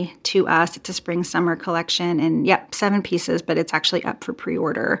May to us. It's a spring-summer collection, and 7 pieces, but it's actually up for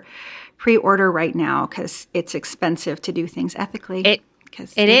pre-order right now because it's expensive to do things ethically.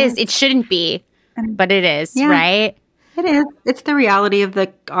 It is. It shouldn't be, but it is, right? It is. It's the reality of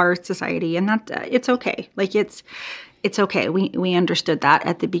our society, and that it's okay. Like it's okay. We understood that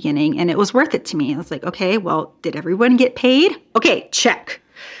at the beginning, and it was worth it to me. I was like, okay, well, did everyone get paid? Okay, check.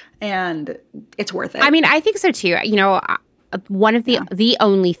 And it's worth it. I mean, I think so too. You know, one of the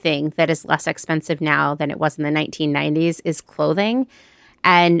only thing that is less expensive now than it was in the 1990s is clothing,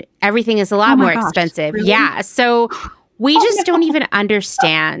 and everything is a lot more expensive. Really? Yeah. So we just don't even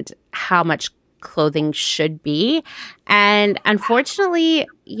understand how much clothing should be. And unfortunately,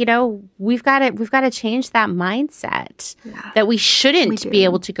 you know, we've got to change that mindset that we shouldn't be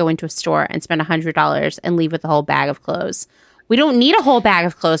able to go into a store and spend $100 and leave with a whole bag of clothes. We don't need a whole bag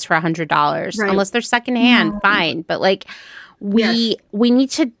of clothes for $100 unless they're secondhand. Fine. But like we need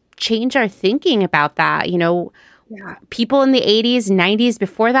to change our thinking about that. You know, people in the 80s, 90s,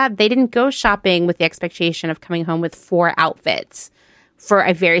 before that, they didn't go shopping with the expectation of coming home with 4 outfits for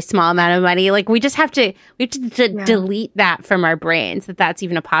a very small amount of money. Like we have to delete that from our brains that that's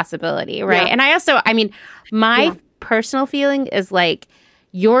even a possibility, right? And I mean, my personal feeling is like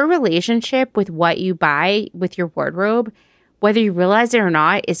your relationship with what you buy with your wardrobe, whether you realize it or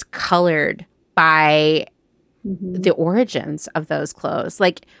not, is colored by the origins of those clothes.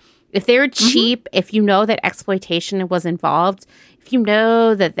 Like if they're cheap, if you know that exploitation was involved, if you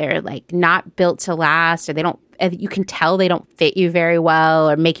know that they're like not built to last, or you can tell they don't fit you very well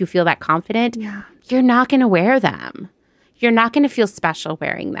or make you feel that confident, you're not going to wear them. You're not going to feel special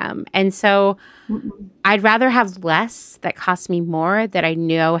wearing them. And so I'd rather have less that costs me more, that I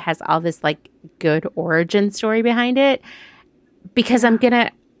know has all this like good origin story behind it, because I'm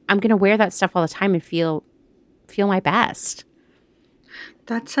going to wear that stuff all the time and feel my best.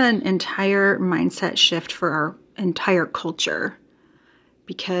 That's an entire mindset shift for our entire culture,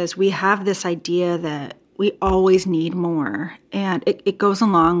 because we have this idea that we always need more. And it goes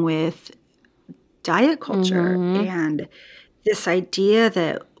along with diet culture and this idea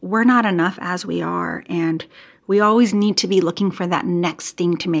that we're not enough as we are, and We always need to be looking for that next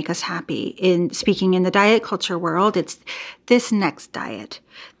thing to make us happy. In speaking in the diet culture world, it's this next diet,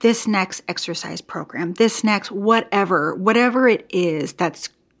 this next exercise program, this next whatever it is that's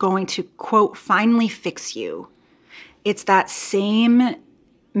going to, quote, finally fix you. It's that same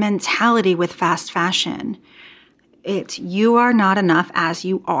mentality with fast fashion. It's you are not enough as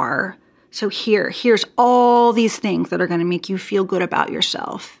you are. So here's all these things that are going to make you feel good about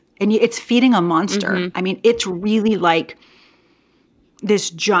yourself. And it's feeding a monster. Mm-hmm. I mean, it's really like this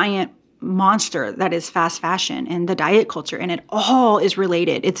giant monster that is fast fashion and the diet culture, and it all is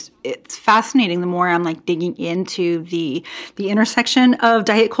related. It's fascinating the more I'm like digging into the intersection of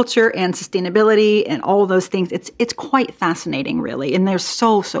diet culture and sustainability and all those things. It's quite fascinating, really, and they're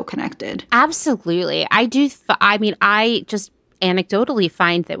so connected. Absolutely. I just anecdotally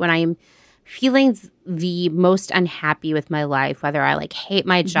find that when I'm feeling the most unhappy with my life, whether I like hate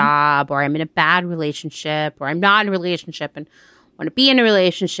my job or I'm in a bad relationship or I'm not in a relationship and want to be in a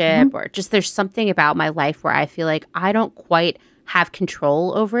relationship or just there's something about my life where I feel like I don't quite have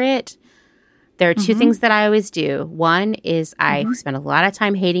control over it. There are two things that I always do. One is I spend a lot of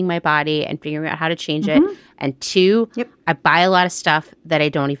time hating my body and figuring out how to change it. And two, I buy a lot of stuff that I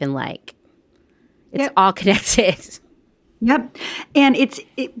don't even like. It's all connected. Yep. And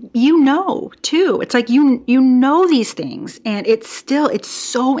too. It's like, you know these things, and it's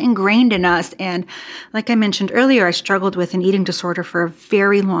so ingrained in us. And like I mentioned earlier, I struggled with an eating disorder for a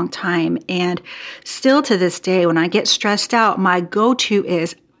very long time. And still to this day, when I get stressed out, my go-to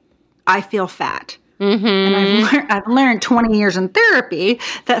is I feel fat. And I've learned 20 years in therapy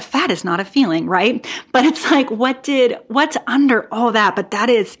that fat is not a feeling, right? But it's like, what's under all that? But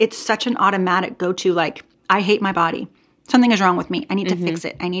it's such an automatic go-to. Like, I hate my body. Something is wrong with me. I need to fix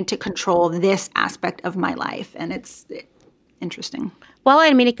it. I need to control this aspect of my life. And it's interesting. Well,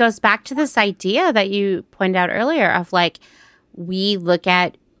 I mean, it goes back to this idea that you pointed out earlier of like, we look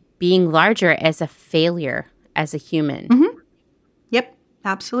at being larger as a failure as a human. Yep,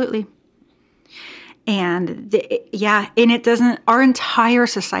 absolutely. And and it doesn't, our entire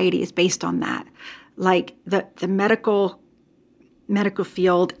society is based on that. Like the medical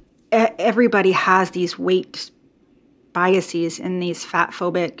field, everybody has these weight biases and these fat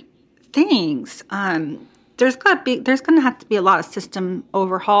phobic things. There's going to have to be a lot of system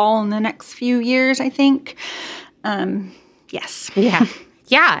overhaul in the next few years, I think. Yes.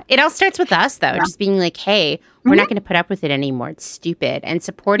 Yeah. It all starts with us, though, just being like, hey, we're not going to put up with it anymore. It's stupid. And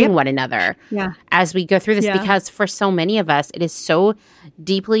supporting one another as we go through this, because for so many of us, it is so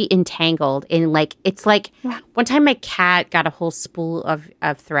deeply entangled in like, it's like one time my cat got a whole spool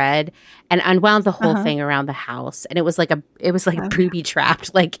of thread and unwound the whole thing around the house. And it was like booby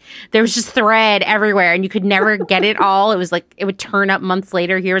trapped. Like there was just thread everywhere and you could never get it all. It was like, it would turn up months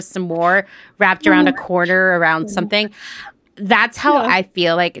later. Here's some more wrapped around a corner around something. That's how I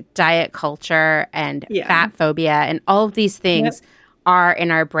feel like diet culture and fat phobia and all of these things are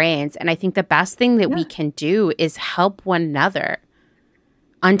in our brains. And I think the best thing that we can do is help one another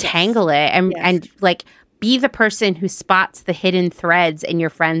untangle it and like be the person who spots the hidden threads in your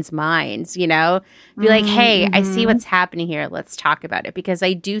friends' minds, you know? Be like, hey, I see what's happening here. Let's talk about it. Because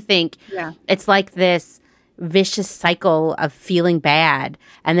I do think it's like this vicious cycle of feeling bad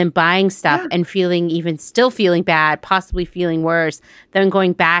and then buying stuff and still feeling bad, possibly feeling worse, then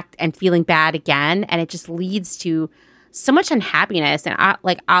going back and feeling bad again. And it just leads to so much unhappiness. And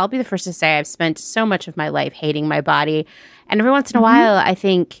I'll be the first to say I've spent so much of my life hating my body. And every once in a while, I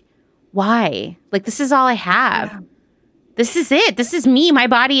think, why? Like, this is all I have. Yeah. This is it. This is me. My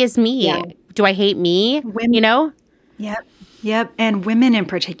body is me. Yeah. Do I hate me? You know? Yep. And women in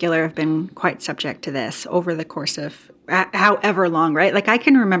particular have been quite subject to this over the course of however long, right? Like I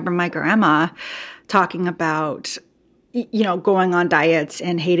can remember my grandma talking about, going on diets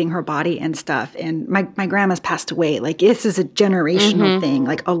and hating her body and stuff. And my grandma's passed away. Like this is a generational thing.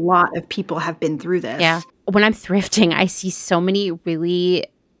 Like a lot of people have been through this. Yeah. When I'm thrifting, I see so many really,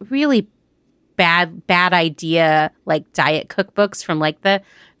 really bad idea like diet cookbooks from like the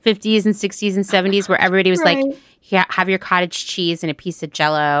 50s and 60s and 70s where everybody was like, have your cottage cheese and a piece of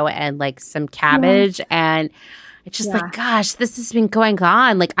Jell-O and like some cabbage. And it's just like, gosh, this has been going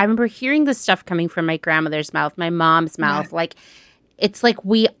on. Like I remember hearing this stuff coming from my grandmother's mouth, my mom's mouth. Like it's like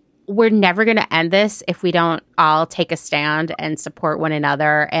we're never going to end this if we don't all take a stand and support one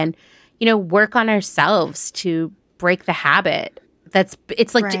another and, work on ourselves to break the habit.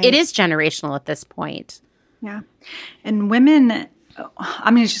 It's like it is generational at this point. Yeah. And women,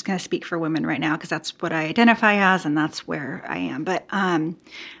 I'm just going to speak for women right now because that's what I identify as and that's where I am. But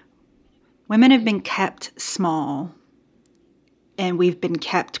women have been kept small and we've been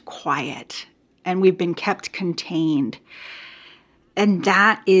kept quiet. and we've been kept contained. And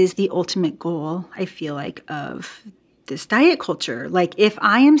that is the ultimate goal, I feel like, of this diet culture. Like, if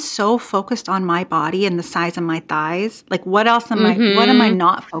I am so focused on my body and the size of my thighs, like what else am what am I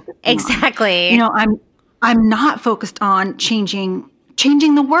not focused on? Exactly. You know, I'm not focused on changing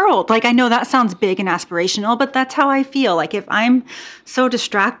the world. Like, I know that sounds big and aspirational, but that's how I feel. Like, if I'm so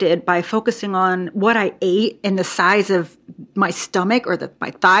distracted by focusing on what I ate and the size of my stomach or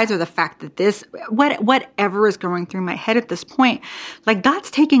my thighs or the fact that whatever is going through my head at this point, like, that's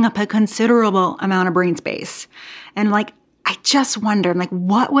taking up a considerable amount of brain space. And like, I just wonder, like,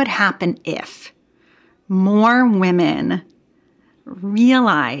 what would happen if more women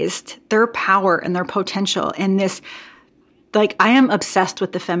realized their power and their potential in this. Like, I am obsessed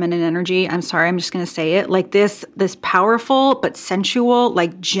with the feminine energy. I'm sorry, I'm just going to say it. Like, this powerful but sensual,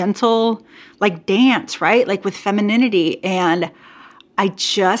 like gentle, like dance, right? Like with femininity. And I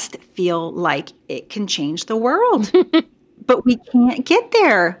just feel like it can change the world. But we can't get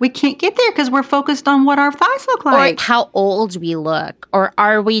there. We can't get there because we're focused on what our thighs look like. Or how old we look. Or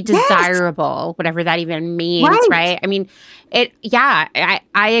are we desirable? Yes. Whatever that even means, right? I mean, I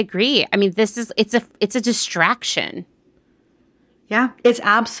agree. I mean, it's a distraction. Yeah, it's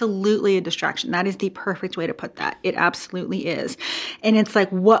absolutely a distraction. That is the perfect way to put that. It absolutely is. And it's like,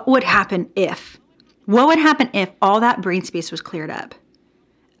 what would happen if all that brain space was cleared up?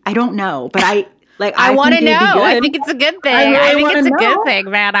 I don't know, but I want to know. I think it's a good thing. I think it's a good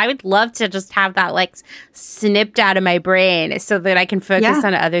thing, man. I would love to just have that like snipped out of my brain so that I can focus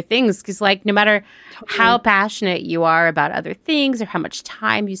on other things. Because like, no matter how passionate you are about other things or how much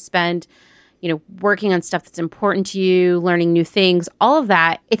time you spend, you know, working on stuff that's important to you, learning new things, all of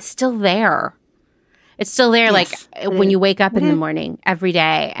that, it's still there. It's still there. Yes, like when you wake up in the morning every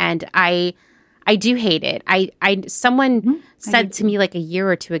day. And I do hate it. Someone said to me like a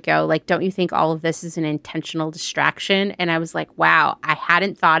year or two ago, like, don't you think all of this is an intentional distraction? And I was like, wow, I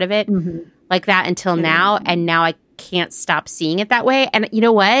hadn't thought of it like that until now. And now I can't stop seeing it that way. And you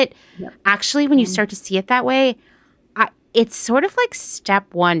know what? Yep. Actually, when you start to see it that way, it's sort of like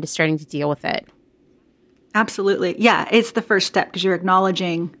step one to starting to deal with it. Absolutely. Yeah, it's the first step because you're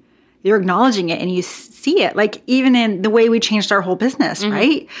acknowledging it and you see it. Like, even in the way we changed our whole business,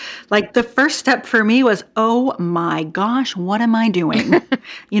 right? Like, the first step for me was, oh my gosh, what am I doing?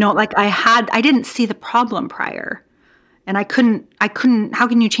 You know, like I didn't see the problem prior. And I couldn't, how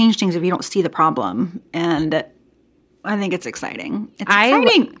can you change things if you don't see the problem? And I think it's exciting. It's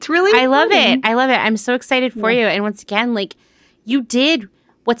exciting. It's really exciting. I love it. I'm so excited for you. And once again, like, you did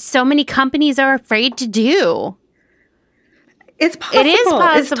what so many companies are afraid to do. It's possible. It is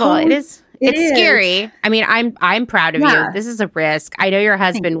possible. It's scary. I mean, I'm proud of you. This is a risk. I know your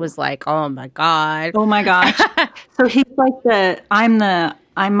husband was like, oh my God. Oh my gosh. So he's like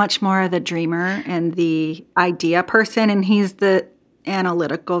I'm much more the dreamer and the idea person, and he's the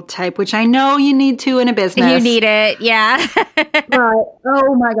analytical type, which I know you need to in a business. You need it, yeah. But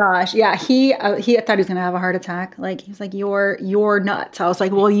oh my gosh, yeah. He thought he was gonna have a heart attack. Like, he was like, "You're nuts." I was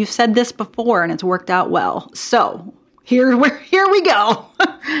like, "Well, you've said this before, and it's worked out well. So here we go."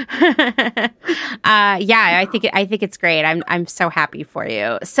 I think it's great. I'm so happy for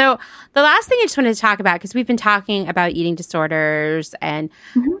you. So the last thing I just wanted to talk about, because we've been talking about eating disorders and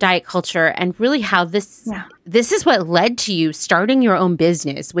diet culture, and really how this is what led to you starting your own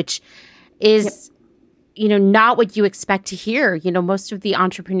business, which is you know, not what you expect to hear. You know, most of the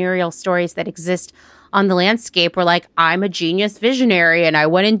entrepreneurial stories that exist on the landscape were like, I'm a genius visionary and I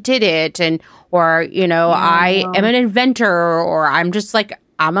went and did it. And, or, you know, I am an inventor, or I'm just like,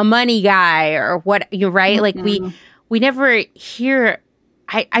 I'm a money guy, or what, you're right. Like we never hear,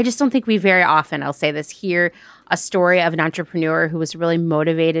 I just don't think we very often, I'll say this, hear a story of an entrepreneur who was really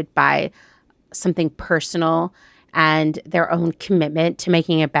motivated by something personal and their own commitment to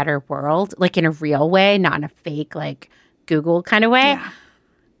making a better world, like in a real way, not in a fake, like Google kind of way. Yeah.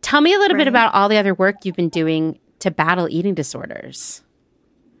 Tell me a little bit about all the other work you've been doing to battle eating disorders.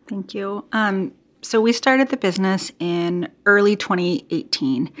 Thank you. So we started the business in early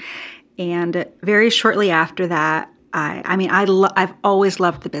 2018. And very shortly after that, I've always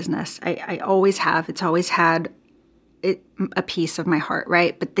loved the business. I always have. It's always had a piece of my heart,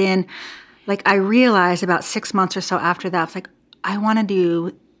 right? But then, like, I realized about 6 months or so after that, I was like, I want to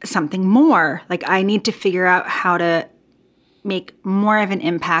do something more. Like, I need to figure out how to make more of an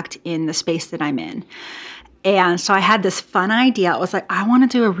impact in the space that I'm in. And so I had this fun idea. I was like, I want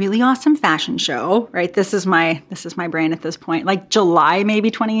to do a really awesome fashion show, right? This is my brain at this point. Like July,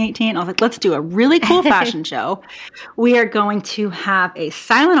 maybe 2018. I was like, let's do a really cool fashion show. We are going to have a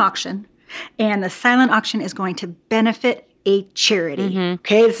silent auction, and the silent auction is going to benefit a charity.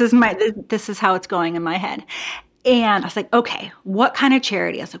 Okay, this is how it's going in my head. And I was like, okay, what kind of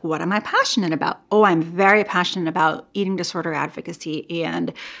charity? I was like, what am I passionate about? Oh, I'm very passionate about eating disorder advocacy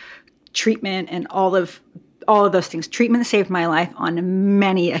and treatment and all of those things. Treatment saved my life on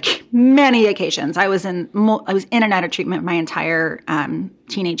many occasions. I was in and out of treatment my entire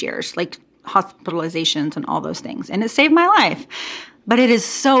teenage years, like hospitalizations and all those things. And it saved my life. But it is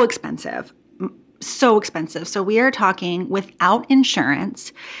so expensive. So expensive. So we are talking without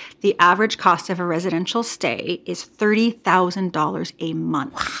insurance, the average cost of a residential stay is $30,000 a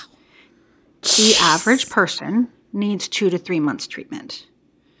month. Wow. The average person needs 2 to 3 months treatment.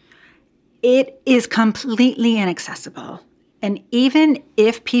 It is completely inaccessible. And even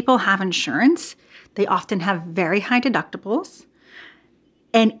if people have insurance, they often have very high deductibles.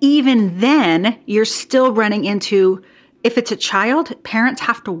 And even then, you're still running into, if it's a child, parents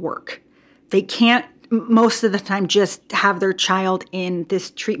have to work. They can't most of the time just have their child in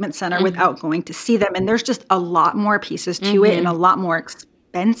this treatment center without going to see them. And there's just a lot more pieces to it and a lot more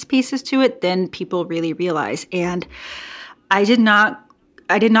expense pieces to it than people really realize. And I did not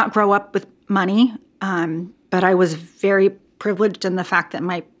grow up with money, but I was very privileged in the fact that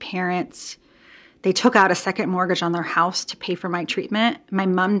my parents, they took out a second mortgage on their house to pay for my treatment. My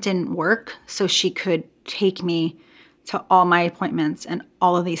mom didn't work, so she could take me to all my appointments and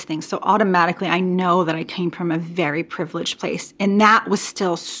all of these things. So automatically, I know that I came from a very privileged place. And that was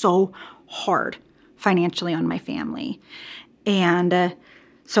still so hard financially on my family. And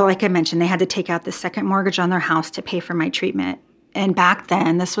so like I mentioned, they had to take out the second mortgage on their house to pay for my treatment. And back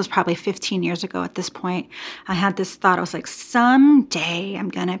then, this was probably 15 years ago at this point, I had this thought. I was like, someday I'm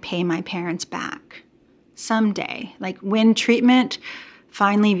going to pay my parents back. Someday. Like when treatment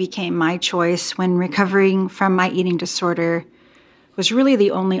finally became my choice, when recovering from my eating disorder was really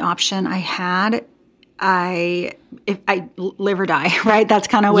the only option I had, if I live or die, right? That's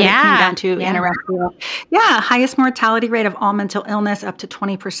kind of what it came down to. Anorexia. Yeah, highest mortality rate of all mental illness, up to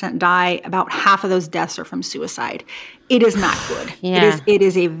 20% die. About half of those deaths are from suicide. It is not good. It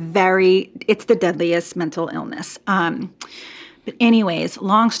is it's the deadliest mental illness. But anyways,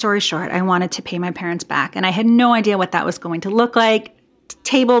 long story short, I wanted to pay my parents back, and I had no idea what that was going to look like.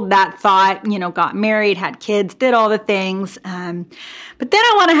 Tabled that thought, got married, had kids, did all the things. But then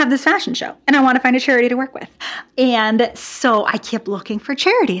I want to have this fashion show and I want to find a charity to work with. And so I kept looking for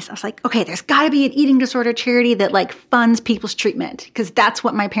charities. I was like, okay, there's got to be an eating disorder charity that like funds people's treatment, because that's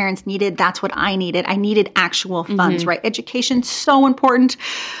what my parents needed. That's what I needed. I needed actual funds, right? Education's so important,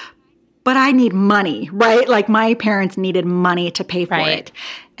 but I need money, right? Like my parents needed money to pay for it.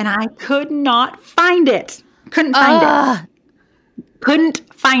 And I could not find it. Couldn't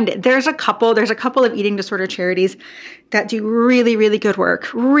find it. There's a couple of eating disorder charities that do really, really good work.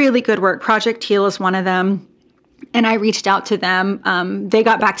 Project Heal is one of them. And I reached out to them. They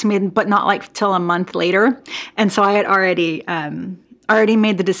got back to me, but not like till a month later. And so I had already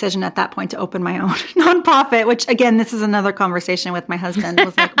made the decision at that point to open my own nonprofit, which again, this is another conversation with my husband. I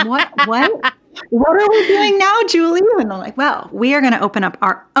was like, what are we doing now, Julie? And I'm like, well, we are going to open up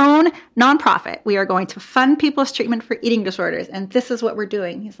our own nonprofit. We are going to fund people's treatment for eating disorders. And this is what we're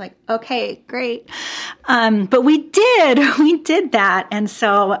doing. He's like, okay, great. But we did that. And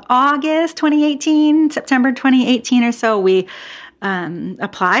so September 2018 or so, we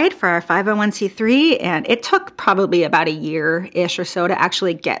applied for our 501c3, and it took probably about a year-ish or so to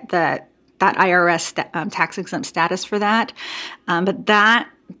actually get that IRS tax exempt status for that. But that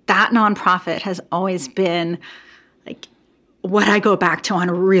nonprofit has always been like what I go back to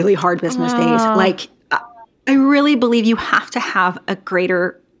on really hard business days. Like I really believe you have to have a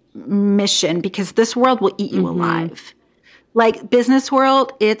greater mission, because this world will eat you alive. Like business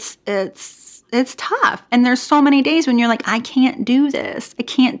world, it's tough. And there's so many days when you're like, I can't do this.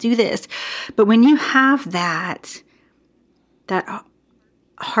 But when you have that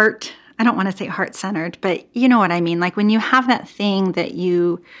heart, I don't want to say heart-centered, but you know what I mean? Like when you have that thing that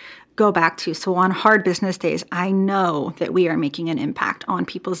you go back to. So on hard business days, I know that we are making an impact on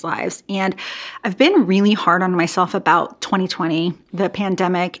people's lives. And I've been really hard on myself about 2020, the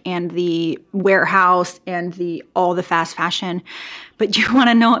pandemic and the warehouse and all the fast fashion. But you want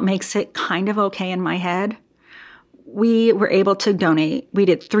to know what makes it kind of okay in my head? We were able to donate. We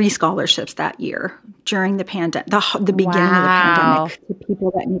did 3 scholarships that year during the pandemic, the beginning of the pandemic, to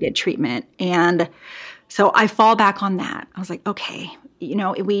people that needed treatment. And so I fall back on that. I was like, okay,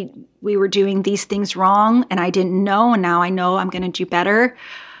 we were doing these things wrong and I didn't know, and now I know I'm going to do better.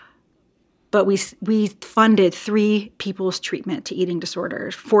 but we funded 3 people's treatment to eating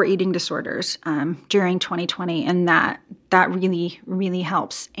disorders, for eating disorders during 2020, and that really, really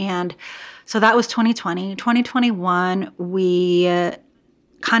helps. And so that was 2020. 2021, we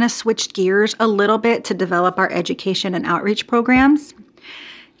kind of switched gears a little bit to develop our education and outreach programs,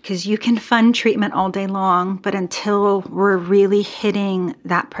 because you can fund treatment all day long, but until we're really hitting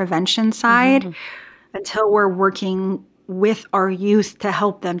that prevention side, until we're working with our youth to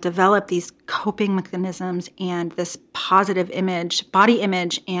help them develop these coping mechanisms and this positive image, body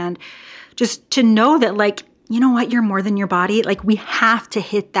image, and just to know that, like, you know what, you're more than your body. Like, we have to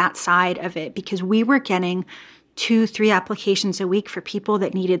hit that side of it, because we were getting 2-3 applications a week for people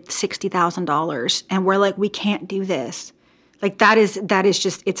that needed $60,000. And we're like, we can't do this. Like, that is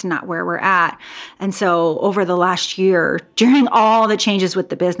just, it's not where we're at. And so over the last year, during all the changes with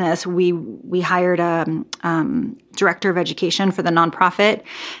the business, we hired a director of education for the nonprofit.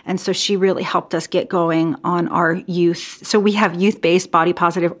 And so she really helped us get going on our youth. So we have youth-based body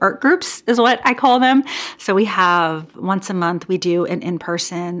positive art groups is what I call them. So we have once a month, we do an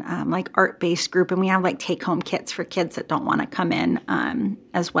in-person like art-based group, and we have like take-home kits for kids that don't want to come in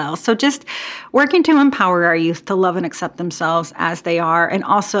as well. So just working to empower our youth to love and accept themselves as they are. And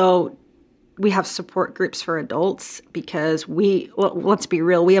also we have support groups for adults, because let's be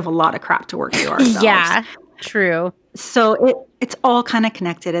real, we have a lot of crap to work through ourselves. Yeah. True. So it's all kind of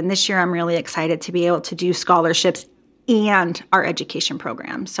connected. And this year I'm really excited to be able to do scholarships and our education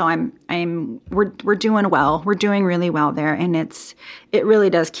program. So we're doing well. We're doing really well there. And it really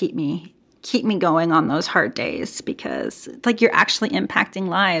does keep me going on those hard days, because it's like you're actually impacting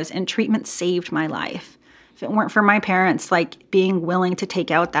lives, and treatment saved my life. If it weren't for my parents, like, being willing to take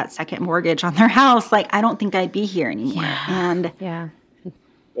out that second mortgage on their house, like, I don't think I'd be here anymore. Yeah. And yeah.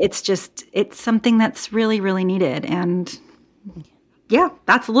 It's something that's really, really needed. And yeah,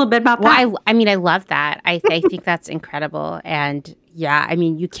 that's a little bit about that. Well, I mean, I love that. I think that's incredible. And yeah, I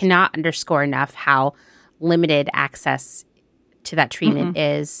mean, you cannot underscore enough how limited access to that treatment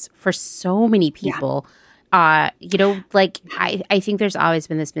is for so many people. Yeah. Like, I think there's always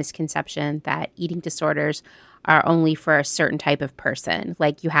been this misconception that eating disorders are only for a certain type of person.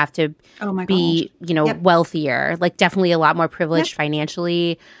 Like, you have to be, wealthier, like definitely a lot more privileged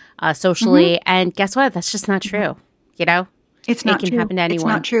financially, socially. And guess what? That's just not true. It's not true. It can happen to anyone.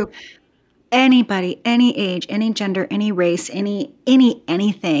 It's not true. Anybody, any age, any gender, any race,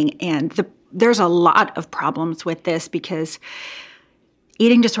 anything. And there's a lot of problems with this, because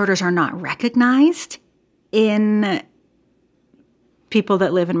eating disorders are not recognized in people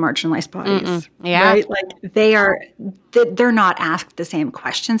that live in marginalized bodies. Yeah. Right? Like, they're not asked the same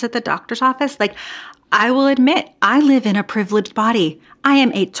questions at the doctor's office. Like, I will admit, I live in a privileged body. I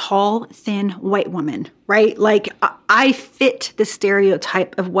am a tall, thin white woman, right? Like, I fit the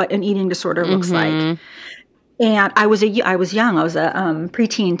stereotype of what an eating disorder looks like. And I was young. I was a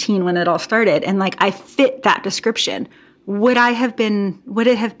preteen teen when it all started. And like, I fit that description. Would it have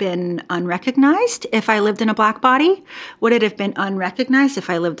been unrecognized if I lived in a Black body? Would it have been unrecognized if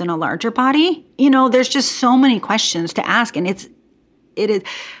I lived in a larger body? There's just so many questions to ask. And it is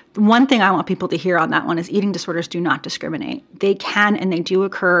one thing I want people to hear on that one is eating disorders do not discriminate. They can, and they do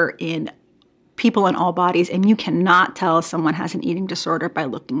occur in people in all bodies. And you cannot tell someone has an eating disorder by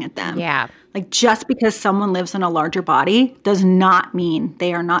looking at them. Yeah. Like, just because someone lives in a larger body does not mean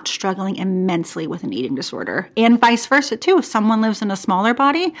they are not struggling immensely with an eating disorder. And vice versa, too. If someone lives in a smaller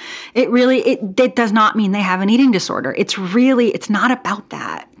body, it does not mean they have an eating disorder. It's not about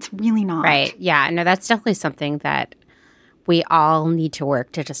that. It's really not. Right. Yeah. No, that's definitely something that we all need to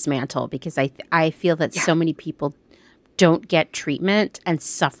work to dismantle, because I feel that so many people don't get treatment and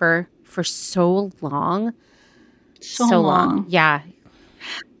suffer for so long. So long. Yeah.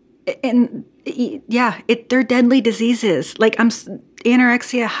 And yeah, they're deadly diseases. Like,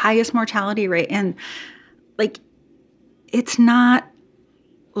 anorexia, highest mortality rate. And like, it's not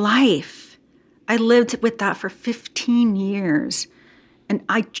life. I lived with that for 15 years. And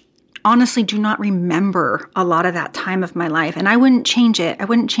I honestly do not remember a lot of that time of my life. And I wouldn't change it. I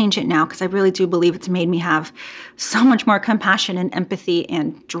wouldn't change it now, because I really do believe it's made me have so much more compassion and empathy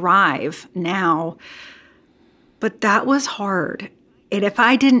and drive now. But that was hard. And if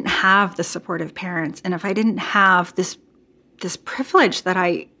I didn't have the supportive parents, and if I didn't have this privilege that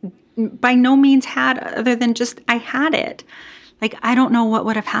I by no means had, other than just I had it, like, I don't know what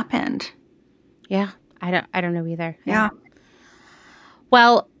would have happened. Yeah, I don't know either. Yeah.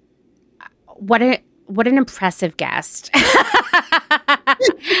 Well, what an impressive guest.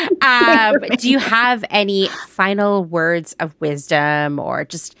 Do you have any final words of wisdom, or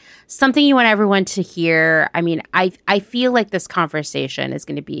just something you want everyone to hear? I mean, I feel like this conversation is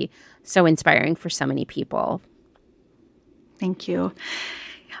going to be so inspiring for so many people. Thank you.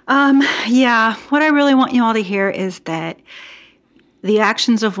 What I really want you all to hear is that the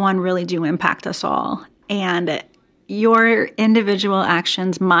actions of one really do impact us all. And your individual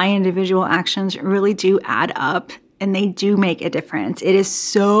actions, my individual actions really do add up and they do make a difference. It is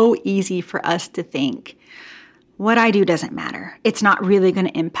so easy for us to think, what I do doesn't matter. It's not really going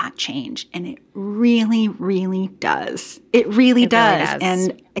to impact change. And it really, really does. It really does.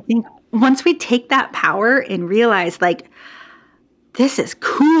 And I think once we take that power and realize, like, this is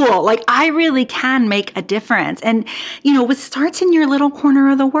cool. Like, I really can make a difference. And, it starts in your little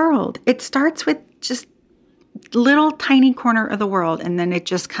corner of the world. It starts with just little tiny corner of the world. And then it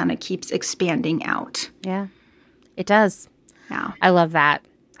just kind of keeps expanding out. Yeah, it does. Yeah. I love that.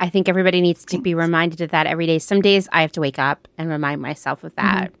 I think everybody needs to be reminded of that every day. Some days I have to wake up and remind myself of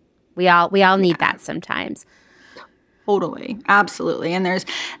that. Mm-hmm. We all need that sometimes. Totally. Absolutely. And there's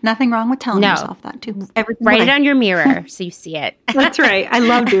nothing wrong with telling yourself that too. Write it on your mirror so you see it. That's right. I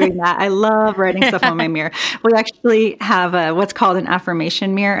love doing that. I love writing stuff on my mirror. We actually have what's called an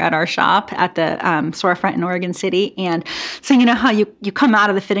affirmation mirror at our shop at the storefront in Oregon City. And so you know how you come out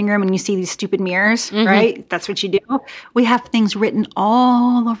of the fitting room and you see these stupid mirrors, right? That's what you do. We have things written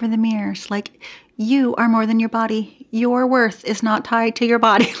all over the mirrors like, you are more than your body. Your worth is not tied to your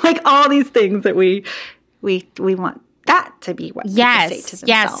body. Like all these things that we want that to be what people say to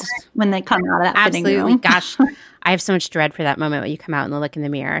themselves when they come out of that fitting room. Gosh, I have so much dread for that moment when you come out and look in the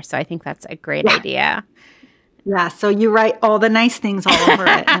mirror. So I think that's a great idea. Yeah. So you write all the nice things all over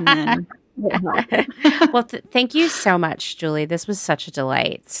it, and then well, thank you so much, Julie. This was such a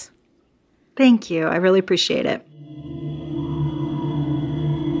delight. Thank you. I really appreciate it.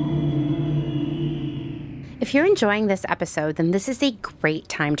 If you're enjoying this episode, then this is a great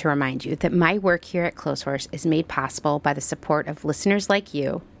time to remind you that my work here at Clotheshorse is made possible by the support of listeners like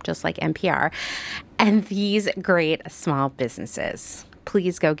you, just like NPR, and these great small businesses.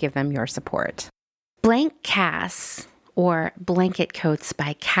 Please go give them your support. Blank Cass, or Blanket Coats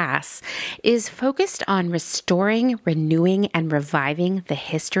by Cass, is focused on restoring, renewing, and reviving the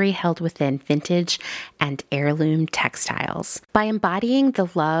history held within vintage and heirloom textiles. By embodying the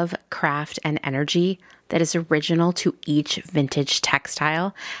love, craft, and energy that is original to each vintage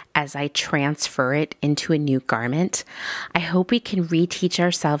textile as I transfer it into a new garment, I hope we can reteach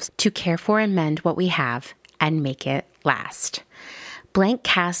ourselves to care for and mend what we have and make it last. Blank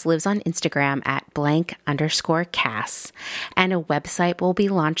Cass lives on Instagram at _Cass, and a website will be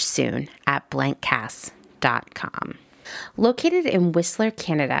launched soon at blankcass.com. Located in Whistler,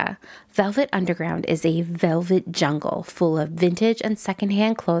 Canada, Velvet Underground is a velvet jungle full of vintage and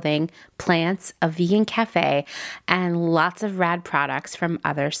secondhand clothing, plants, a vegan cafe, and lots of rad products from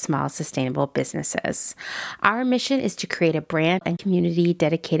other small sustainable businesses. Our mission is to create a brand and community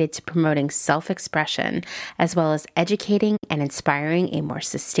dedicated to promoting self-expression, as well as educating and inspiring a more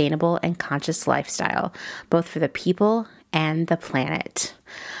sustainable and conscious lifestyle, both for the people and the planet.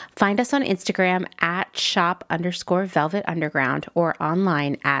 Find us on Instagram at shop_Velvet Underground or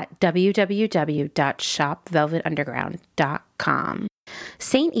online at www.shopvelvetunderground.com.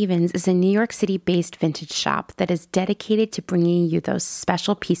 St. Evens is a New York City-based vintage shop that is dedicated to bringing you those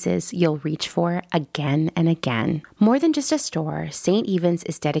special pieces you'll reach for again and again. More than just a store, St. Evens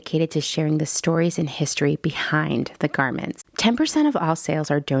is dedicated to sharing the stories and history behind the garments. 10% of all sales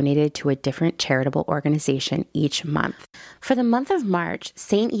are donated to a different charitable organization each month. For the month of March,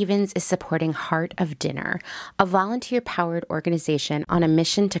 St. Evens is supporting Heart of Dinner, a volunteer-powered organization on a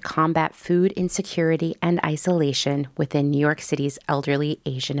mission to combat food insecurity and isolation within New York City's elderly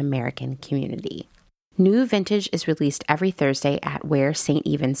Asian American community. New vintage is released every Thursday at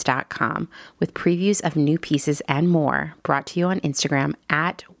wearstevens.com with previews of new pieces and more brought to you on Instagram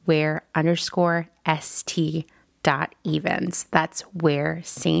at wear_st.evens. That's Wear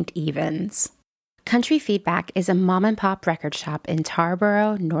St. Evens. Country Feedback is a mom-and-pop record shop in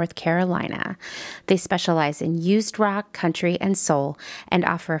Tarboro, North Carolina. They specialize in used rock, country, and soul, and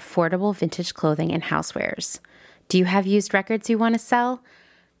offer affordable vintage clothing and housewares. Do you have used records you want to sell?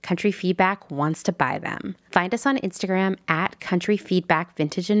 Country Feedback wants to buy them. Find us on Instagram at Country Feedback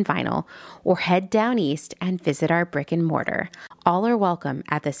Vintage and Vinyl, or head down east and visit our brick and mortar. All are welcome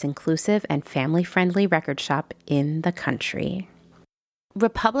at this inclusive and family-friendly record shop in the country.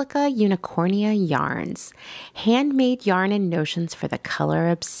 Republica Unicornia Yarns, handmade yarn and notions for the color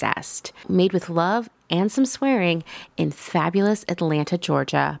obsessed, made with love and some swearing in fabulous Atlanta,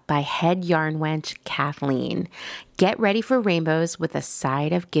 Georgia by head yarn wench Kathleen. Get ready for rainbows with a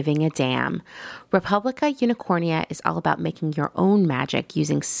side of giving a damn. Republica Unicornia is all about making your own magic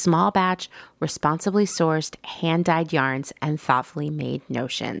using small batch, responsibly sourced, hand-dyed yarns and thoughtfully made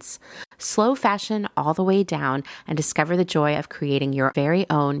notions. Slow fashion all the way down and discover the joy of creating your very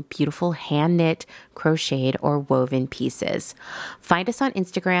own beautiful hand-knit, crocheted, or woven pieces. Find us on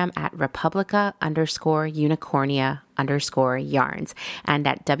Instagram at Republica_Unicornia_yarns and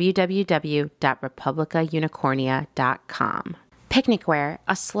at www.republicaunicornia.com. Picnic Wear,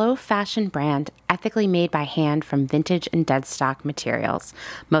 a slow fashion brand ethically made by hand from vintage and dead stock materials,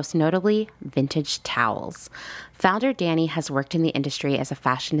 most notably vintage towels. Founder Danny has worked in the industry as a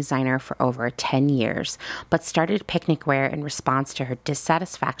fashion designer for over 10 years, but started Picnic Wear in response to her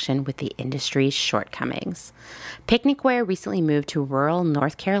dissatisfaction with the industry's shortcomings. Picnic Wear recently moved to rural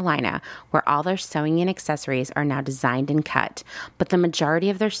North Carolina, where all their sewing and accessories are now designed and cut, but the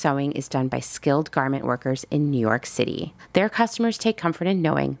majority of their sewing is done by skilled garment workers in New York City. Their customers take comfort in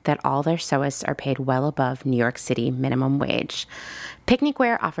knowing that all their sewists are paid well above New York City minimum wage. Picnic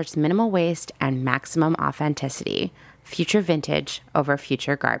Wear offers minimal waste and maximum authenticity. Future vintage over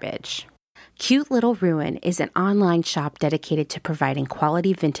future garbage. Cute Little Ruin is an online shop dedicated to providing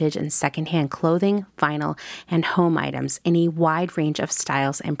quality vintage and secondhand clothing, vinyl, and home items in a wide range of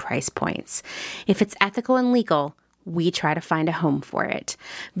styles and price points. If it's ethical and legal, we try to find a home for it.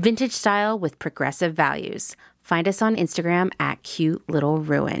 Vintage style with progressive values. Find us on Instagram at Cute Little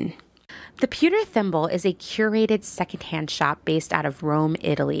Ruin. The Pewter Thimble is a curated secondhand shop based out of Rome,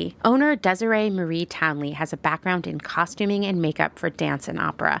 Italy. Owner Desiree Marie Townley has a background in costuming and makeup for dance and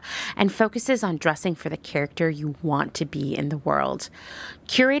opera and focuses on dressing for the character you want to be in the world.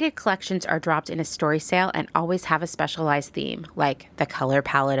 Curated collections are dropped in a story sale and always have a specialized theme, like the color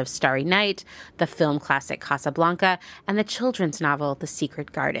palette of Starry Night, the film classic Casablanca, and the children's novel The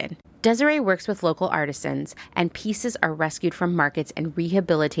Secret Garden. Desiree works with local artisans, and pieces are rescued from markets and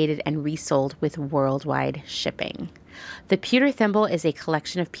rehabilitated and resold with worldwide shipping. The Pewter Thimble is a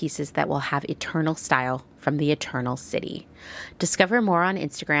collection of pieces that will have eternal style from the Eternal City. Discover more on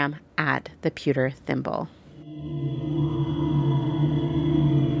Instagram at The Pewter Thimble.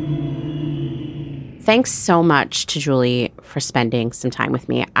 Thanks so much to Julie for spending some time with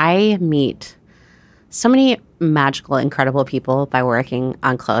me. I meet so many magical, incredible people by working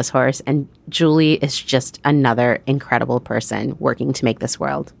on Clotheshorse, and Julie is just another incredible person working to make this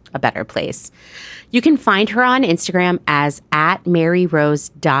world a better place. You can find her on Instagram as at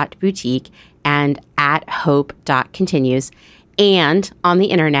maryrose.boutique and at hope.continues, and on the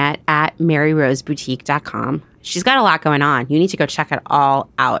internet at maryroseboutique.com. She's got a lot going on. You need to go check it all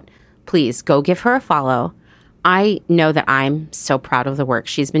out. Please go give her a follow. I know that I'm so proud of the work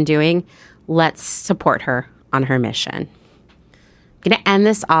she's been doing. Let's support her on her mission. I'm going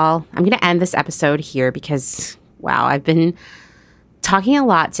to end this episode here because, wow, I've been talking a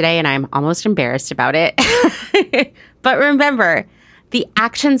lot today and I'm almost embarrassed about it. But remember, the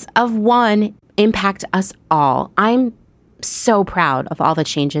actions of one impact us all. I'm so proud of all the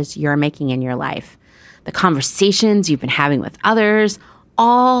changes you're making in your life, the conversations you've been having with others,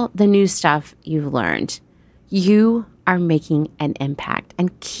 all the new stuff you've learned. You are making an impact,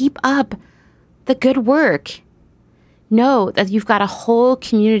 and keep up the good work. Know that you've got a whole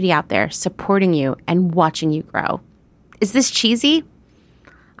community out there supporting you and watching you grow. Is this cheesy?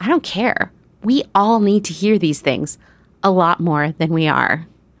 I don't care. We all need to hear these things a lot more than we are.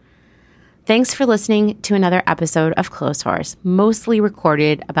 Thanks for listening to another episode of Clotheshorse, mostly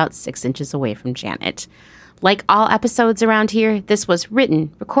recorded about 6 inches away from Janet. Like all episodes around here, this was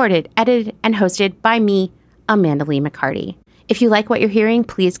written, recorded, edited, and hosted by me, Amanda Lee McCarty. If you like what you're hearing,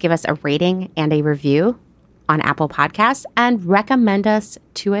 please give us a rating and a review on Apple Podcasts and recommend us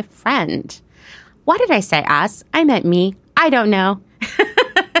to a friend. Why did I say us? I meant me. I don't know.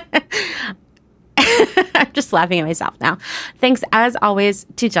 I'm just laughing at myself now. Thanks, as always,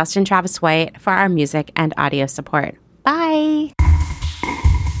 to Justin Travis White for our music and audio support. Bye.